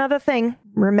 one other thing.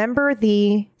 Remember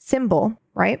the symbol,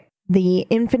 right? The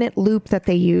infinite loop that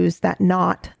they use, that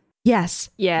knot. Yes.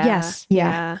 Yeah. Yes.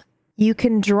 Yeah. You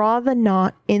can draw the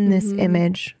knot in this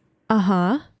image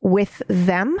with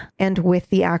them and with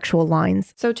the actual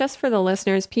lines. So just for the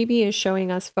listeners, PB is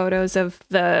showing us photos of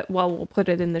we'll put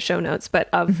it in the show notes, but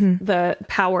of the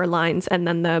power lines and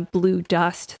then the blue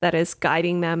dust that is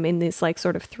guiding them in these like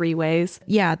sort of three ways.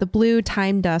 Yeah, the blue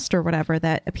time dust or whatever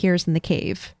that appears in the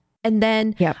cave. And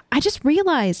then I just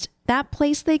realized that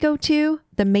place they go to,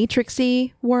 the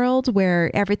Matrixy world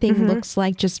where everything looks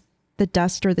like just the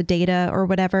dust or the data or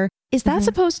whatever. Is that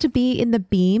supposed to be in the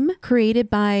beam created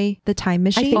by the time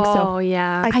machine? I think so. Oh,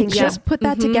 yeah. I think just put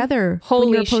that together when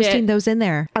you were posting those in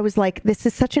there. I was like, this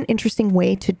is such an interesting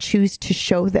way to choose to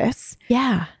show this.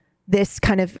 Yeah. This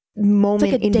kind of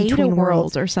moment like a in data between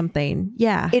worlds or something.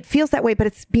 Yeah. It feels that way, but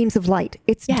it's beams of light.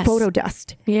 It's photo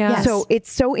dust. Yeah. Yes. So it's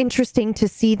so interesting to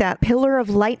see that pillar of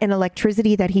light and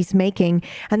electricity that he's making,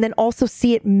 and then also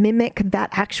see it mimic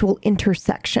that actual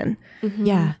intersection.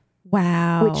 Yeah.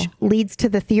 Wow. Which leads to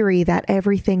the theory that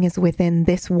everything is within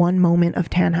this one moment of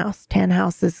Tannhaus.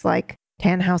 Tannhaus is like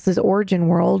Tannhaus's origin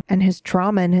world, and his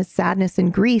trauma and his sadness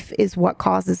and grief is what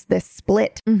causes this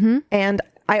split. And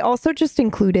I also just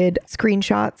included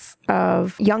screenshots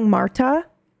of young Marta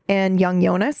and young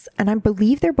Jonas, and I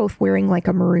believe they're both wearing like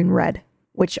a maroon red,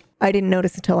 which I didn't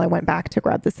notice until I went back to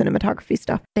grab the cinematography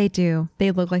stuff. They do.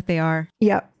 They look like they are.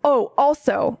 Yeah. Oh,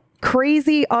 also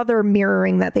crazy other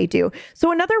mirroring that they do.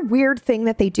 So another weird thing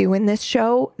that they do in this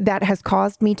show that has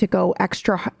caused me to go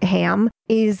extra ham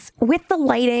is with the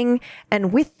lighting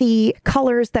and with the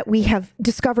colors that we have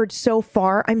discovered so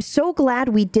far. I'm so glad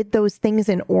we did those things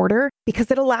in order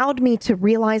because it allowed me to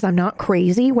realize I'm not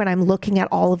crazy when I'm looking at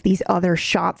all of these other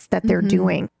shots that they're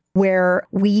doing, where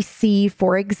we see,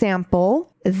 for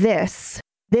example, this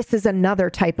is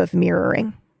another type of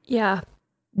mirroring. Yeah.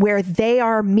 Where they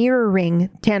are mirroring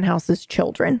Tannhaus's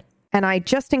children. And I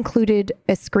just included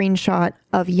a screenshot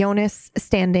of Jonas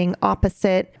standing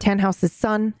opposite Tannhaus's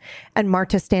son and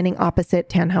Marta standing opposite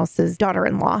Tannhaus's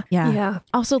daughter-in-law. Yeah.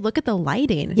 Also, look at the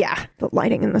lighting. Yeah, the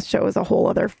lighting in this show is a whole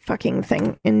other fucking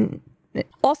thing. And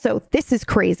also, this is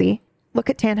crazy. Look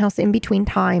at Tannhaus in between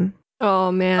time. Oh,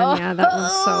 man. Yeah, that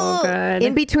was so good.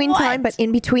 In between time, but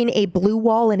in between a blue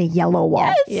wall and a yellow wall.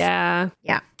 Yes. Yeah.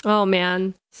 Yeah. Oh,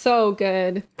 man. So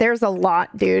good. There's a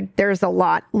lot, dude. There's a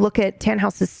lot. Look at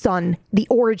Tannhaus's son, the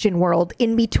origin world,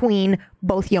 in between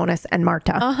both Jonas and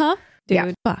Marta.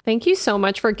 Dude, thank you so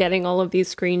much for getting all of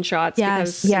these screenshots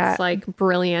because it's like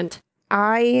brilliant.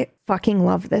 I fucking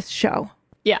love this show.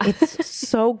 Yeah. It's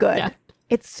so good. Yeah.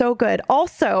 It's so good.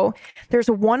 Also, there's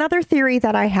one other theory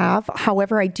that I have.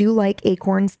 However, I do like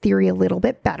Acorn's theory a little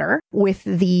bit better with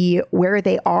the where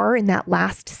they are in that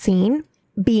last scene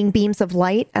being beams of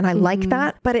light. And I like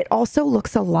that, but it also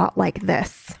looks a lot like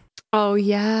this. Oh,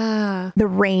 yeah. The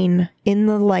rain in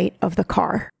the light of the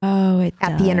car. Oh, it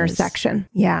at the intersection.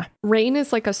 Yeah. Rain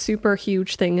is like a super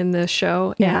huge thing in this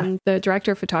show. Yeah. And the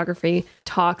director of photography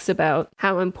talks about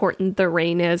how important the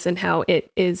rain is and how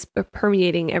it is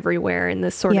permeating everywhere in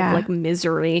this sort of like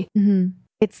misery.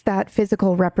 It's that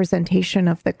physical representation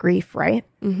of the grief, right?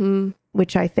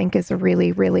 Which I think is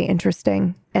really, really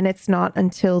interesting. And it's not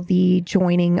until the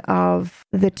joining of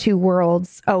the two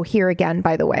worlds. Oh, here again,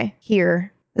 by the way,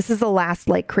 here. This is the last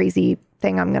like crazy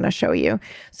thing I'm going to show you.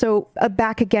 So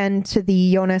back again to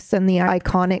the Jonas and the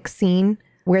iconic scene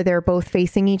where they're both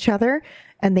facing each other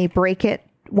and they break it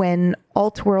when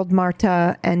Altworld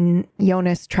Marta and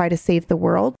Jonas try to save the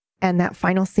world. And that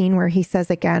final scene where he says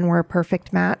again, we're a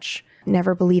perfect match.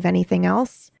 Never believe anything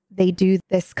else. They do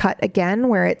this cut again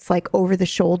where it's like over the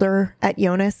shoulder at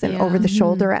Jonas and over the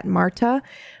shoulder at Marta.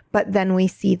 But then we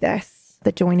see this,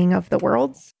 the joining of the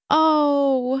worlds.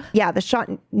 Oh. Yeah, the shot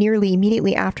nearly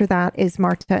immediately after that is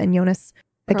Marta and Jonas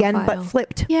again, but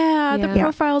flipped. Yeah, the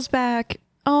profile's back.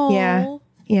 Oh.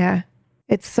 Yeah.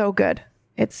 It's so good.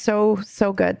 It's so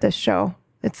good, this show.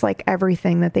 It's like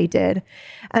everything that they did.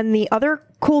 And the other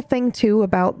cool thing too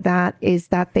about that is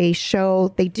that they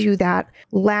do that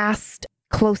last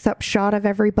close-up shot of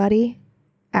everybody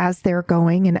as they're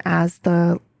going and as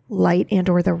the light and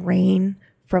or the rain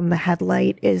from the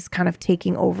headlight is kind of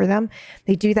taking over them.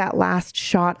 They do that last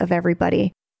shot of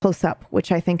everybody close up, which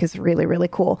I think is really, really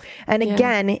cool. And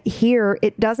again, here,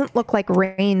 it doesn't look like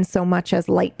rain so much as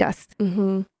light dust.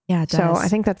 Yeah, it does. So I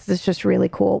think that's just really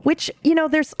cool, which, you know,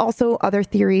 there's also other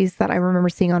theories that I remember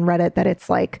seeing on Reddit that it's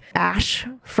like ash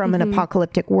from an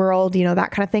apocalyptic world, you know,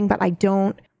 that kind of thing. But I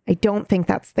don't think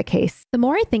that's the case. The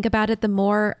more I think about it, the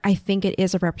more I think it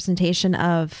is a representation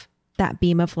of that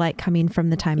beam of light coming from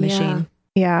the time machine.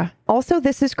 Yeah. Also,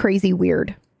 this is crazy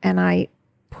weird. And I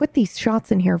put these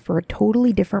shots in here for a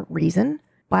totally different reason,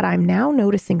 but I'm now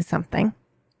noticing something.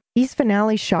 These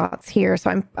finale shots here.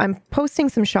 So I'm posting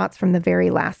some shots from the very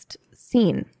last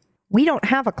scene. we don't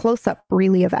have a close-up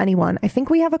really of anyone. I think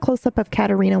we have a close-up of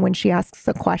Katarina when she asks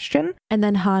a question. And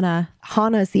then Hana.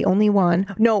 Hana is the only one.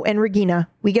 No, and Regina.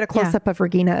 We get a close-up of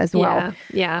Regina as well.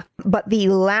 Yeah. But the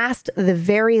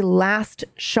very last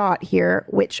shot here,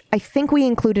 which I think we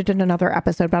included in another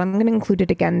episode, but I'm going to include it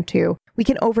again too. We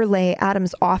can overlay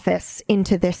Adam's office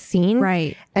into this scene.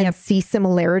 Right. And see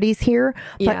similarities here,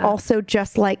 but also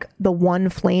just like the one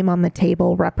flame on the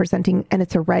table representing, and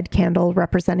it's a red candle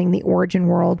representing the origin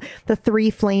world, the 3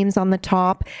 flames on the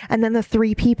top, and then the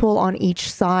 3 people on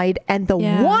each side, and the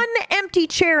one empty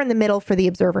chair in the middle for the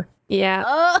observer. Yeah.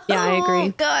 I agree.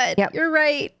 God. Yep. You're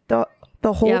right.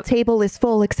 The whole table is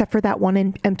full except for that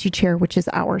one empty chair, which is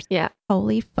ours. Yeah.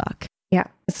 Holy fuck. Yeah.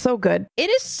 It's so good. It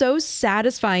is so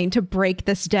satisfying to break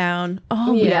this down.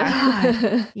 Oh yeah. my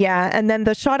God. Yeah. And then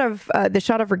the shot of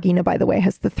Regina, by the way,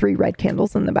 has the 3 red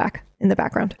candles in the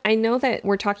background. I know that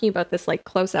we're talking about this like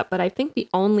close up, but I think the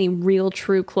only real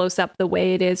true close up the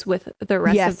way it is with the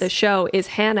rest of the show is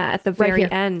Hannah at the very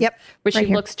end, where she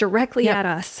looks directly at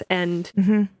us. And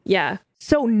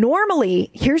So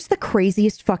normally, here's the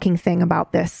craziest fucking thing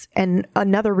about this. And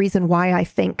another reason why I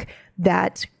think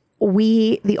that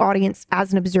we, the audience,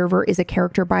 as an observer, is a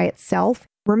character by itself.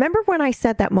 Remember when I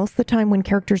said that most of the time when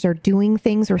characters are doing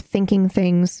things or thinking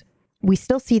things, we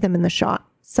still see them in the shot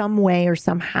some way or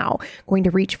somehow, going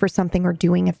to reach for something or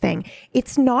doing a thing.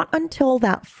 It's not until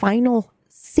that final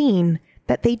scene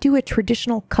that they do a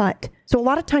traditional cut. So a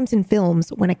lot of times in films,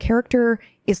 when a character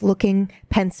is looking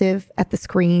pensive at the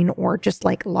screen or just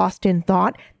like lost in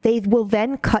thought, they will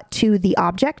then cut to the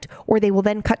object, or they will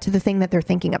then cut to the thing that they're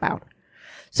thinking about.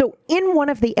 So in one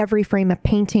of the Every Frame a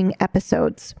Painting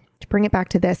episodes, to bring it back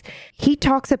to this, he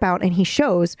talks about and he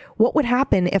shows what would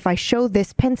happen if I show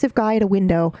this pensive guy at a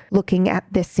window looking at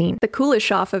this scene. The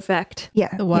Kuleshov effect.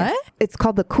 Yeah. The what? Yes. It's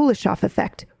called the Kuleshov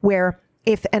effect, where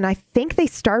and I think they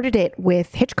started it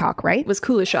with Hitchcock, right? It was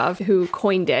Kuleshov who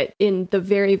coined it. In the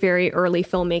very, very early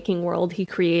filmmaking world, he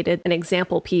created an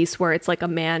example piece where it's like a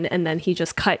man and then he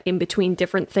just cut in between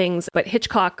different things. But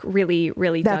Hitchcock really,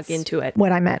 really dug into it.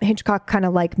 What I meant. Hitchcock kind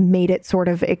of like made it sort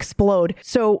of explode.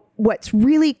 So what's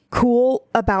really cool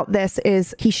about this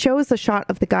is he shows a shot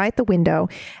of the guy at the window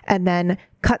and then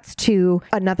cuts to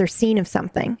another scene of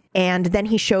something. And then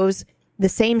he shows the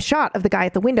same shot of the guy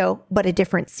at the window, but a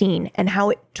different scene, and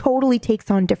how it totally takes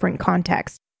on different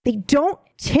context. They don't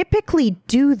typically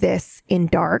do this in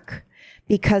Dark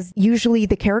because usually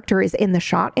the character is in the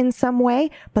shot in some way,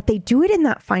 but they do it in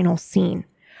that final scene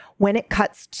when it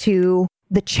cuts to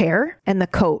the chair and the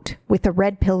coat with the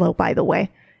red pillow, by the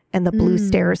way, and the blue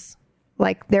stairs.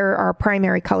 Like there are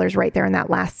primary colors right there in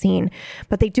that last scene,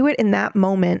 but they do it in that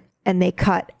moment and they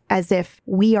cut as if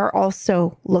we are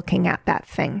also looking at that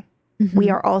thing.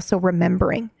 We are also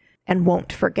remembering and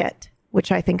won't forget,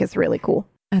 which I think is really cool.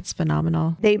 That's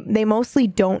phenomenal. They mostly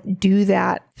don't do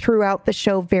that throughout the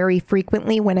show very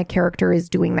frequently when a character is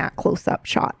doing that close-up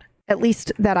shot. At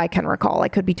least that I can recall. I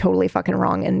could be totally fucking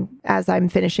wrong. And as I'm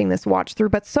finishing this watch through,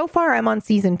 but so far I'm on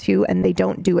season 2 and they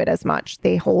don't do it as much.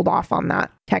 They hold off on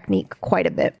that technique quite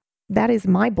a bit. That is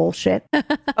my bullshit.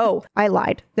 Oh, I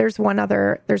lied. There's one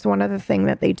other thing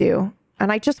that they do.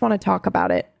 And I just want to talk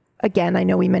about it. Again, I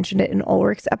know we mentioned it in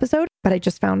Ulrich's episode, but I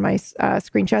just found my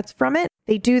screenshots from it.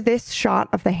 They do this shot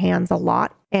of the hands a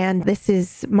lot. And this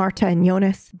is Marta and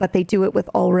Jonas, but they do it with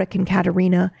Ulrich and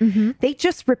Katarina. They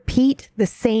just repeat the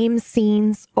same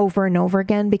scenes over and over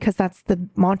again because that's the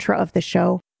mantra of the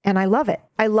show. And I love it.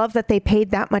 I love that they paid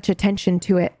that much attention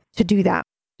to it, to do that,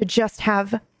 to just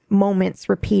have moments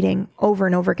repeating over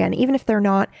and over again, even if they're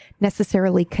not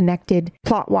necessarily connected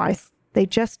plot-wise. They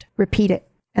just repeat it.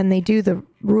 And they do the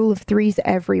rule of threes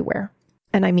everywhere.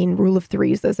 And I mean rule of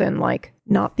threes as in like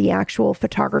not the actual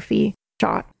photography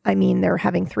shot. I mean, they're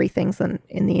having 3 things in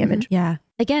the image. Yeah.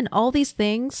 Again, all these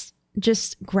things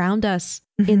just ground us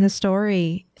in the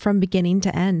story from beginning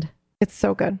to end. It's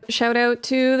so good. Shout out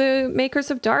to the makers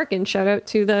of Dark and shout out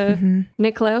to the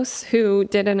Niklaus who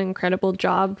did an incredible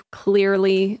job.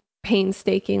 Clearly,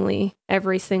 painstakingly,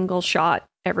 every single shot,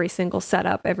 every single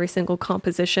setup, every single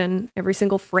composition, every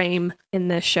single frame in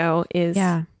this show is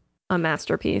a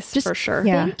masterpiece, for sure.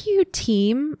 Thank you,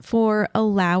 team, for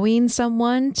allowing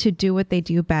someone to do what they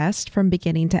do best from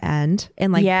beginning to end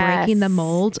and like breaking the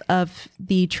mold of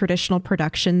the traditional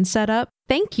production setup.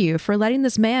 Thank you for letting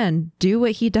this man do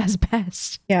what he does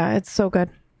best. Yeah, it's so good.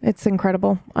 It's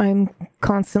incredible. I'm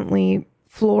constantly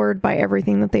floored by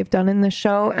everything that they've done in this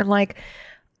show. And like,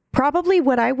 probably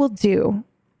what I will do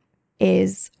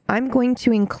is I'm going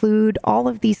to include all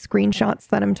of these screenshots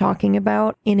that I'm talking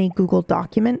about in a Google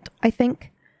document, I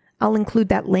think. I'll include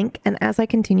that link, and as I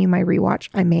continue my rewatch,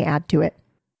 I may add to it.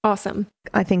 Awesome.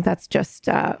 I think that's just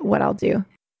what I'll do.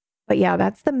 But yeah,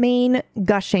 that's the main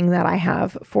gushing that I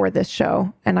have for this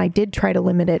show. And I did try to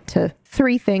limit it to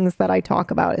 3 things that I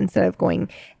talk about instead of going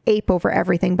ape over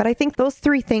everything. But I think those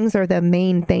 3 things are the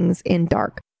main things in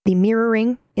Dark. The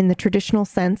mirroring in the traditional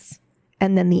sense,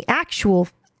 and then the actual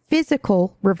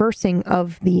physical reversing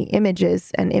of the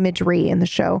images and imagery in the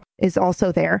show is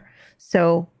also there.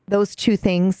 So those 2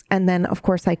 things. And then, of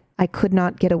course, I could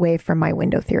not get away from my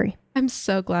window theory. I'm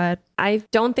so glad. I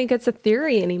don't think it's a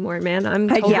theory anymore, man. I'm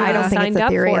totally I don't think it's a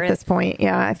theory at it. this point.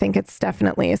 Yeah, I think it's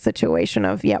definitely a situation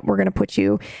of, we're going to put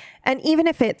you. And even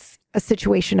if it's a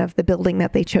situation of the building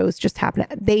that they chose just happened,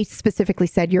 they specifically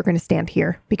said you're going to stand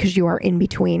here because you are in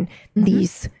between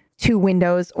these 2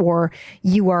 windows, or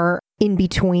you are in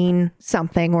between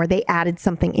something, or they added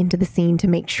something into the scene to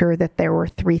make sure that there were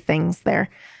 3 things there.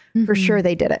 For sure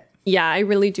they did it. Yeah, I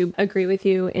really do agree with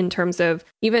you in terms of,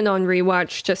 even on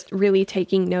rewatch, just really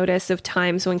taking notice of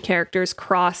times when characters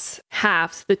cross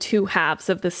halves, the 2 halves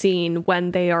of the scene,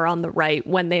 when they are on the right,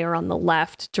 when they are on the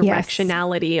left,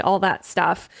 directionality, all that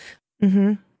stuff.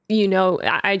 You know,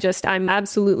 I'm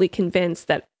absolutely convinced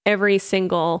that every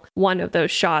single one of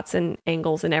those shots and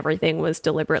angles and everything was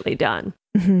deliberately done.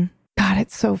 God,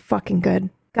 it's so fucking good.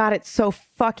 God, it's so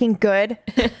fucking good.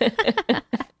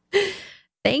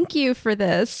 Thank you for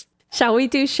this. Shall we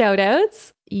do shout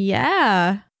outs?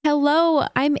 Yeah. Hello,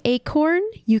 I'm Acorn.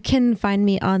 You can find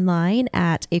me online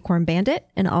at Acorn Bandit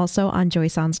and also on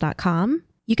joysans.com.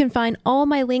 You can find all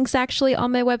my links actually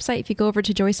on my website if you go over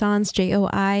to joysans,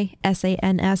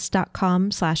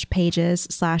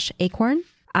 joysans.com/pages/acorn.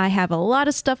 I have a lot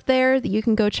of stuff there that you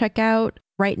can go check out.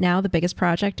 Right now, the biggest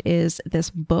project is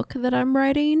this book that I'm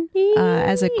writing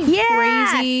as a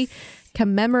crazy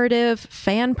commemorative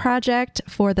fan project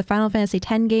for the Final Fantasy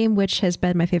X game, which has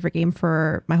been my favorite game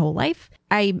for my whole life.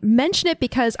 I mention it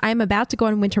because I'm about to go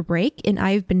on winter break and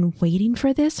I've been waiting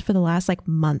for this for the last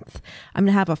month. I'm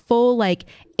going to have a full 8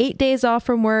 days off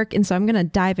from work. And so I'm going to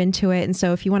dive into it. And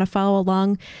so if you want to follow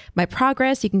along my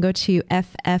progress, you can go to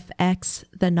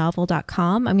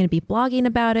ffxthenovel.com. I'm going to be blogging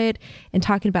about it and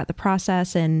talking about the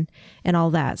process and all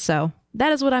that. So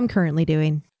that is what I'm currently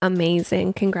doing.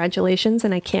 Amazing. Congratulations.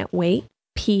 And I can't wait.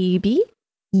 PB.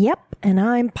 Yep. And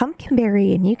I'm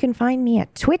Pumpkinberry, and you can find me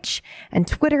at Twitch and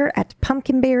Twitter at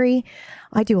Pumpkinberry.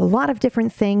 I do a lot of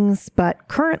different things, but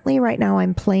currently right now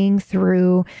I'm playing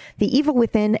through The Evil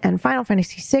Within and Final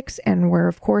Fantasy VI, and we're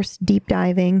of course deep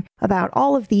diving about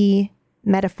all of the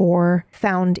metaphor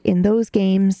found in those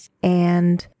games.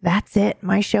 And that's it.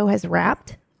 My show has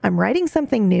wrapped. I'm writing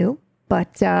something new,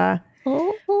 but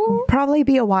probably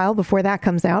be a while before that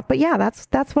comes out. But yeah,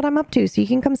 that's what I'm up to. So you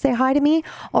can come say hi to me.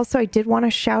 Also, I did want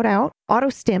to shout out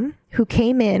AutoStim, who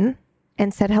came in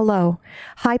and said hello.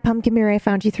 Hi, Pumpkinberry. I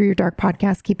found you through your Dark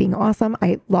podcast. Keep being awesome.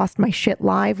 I lost my shit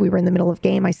live. We were in the middle of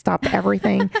game. I stopped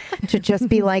everything to just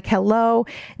be like, hello.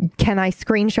 Can I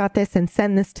screenshot this and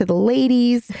send this to the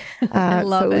ladies? I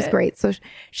love it. So it was great. So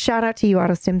shout out to you,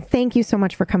 AutoStim. Thank you so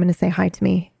much for coming to say hi to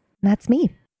me. And that's me.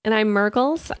 And I'm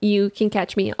Murgles. You can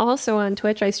catch me also on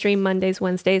Twitch. I stream Mondays,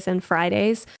 Wednesdays, and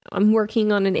Fridays. I'm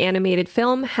working on an animated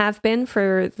film, have been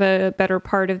for the better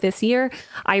part of this year.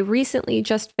 I recently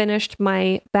just finished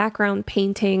my background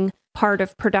painting part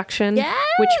of production,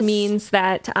 which means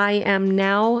that I'm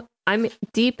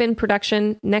deep in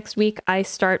production. Next week, I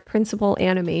start principal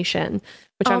animation,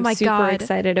 which I'm super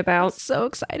excited about. I'm so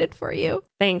excited for you.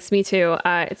 Thanks, me too.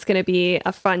 It's going to be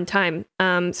a fun time.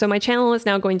 So my channel is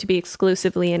now going to be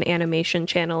exclusively an animation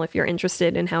channel. If you're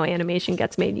interested in how animation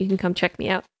gets made, you can come check me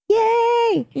out.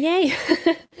 Yay! Yay!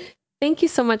 Thank you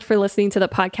so much for listening to the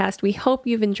podcast. We hope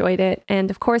you've enjoyed it. And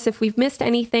of course, if we've missed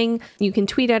anything, you can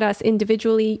tweet at us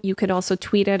individually. You could also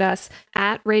tweet at us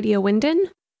at Radio Winden.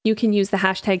 You can use the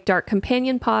hashtag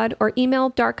DarkCompanionPod or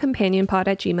email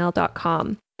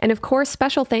darkcompanionpod@gmail.com. And of course,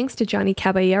 special thanks to Johnny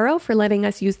Caballero for letting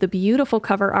us use the beautiful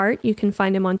cover art. You can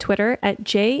find him on Twitter at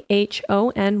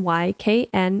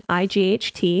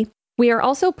JHONYKNIGHT. We are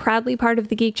also proudly part of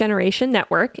the Geek Generation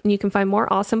Network, and you can find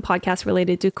more awesome podcasts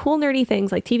related to cool, nerdy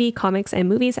things like TV, comics, and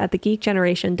movies at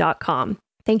thegeekgeneration.com.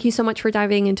 Thank you so much for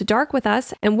diving into Dark with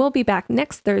us, and we'll be back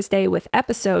next Thursday with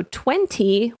episode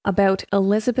 20 about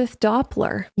Elizabeth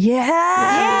Doppler.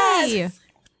 Yes! Yay!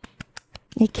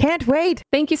 I can't wait.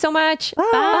 Thank you so much. Bye.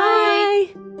 Bye.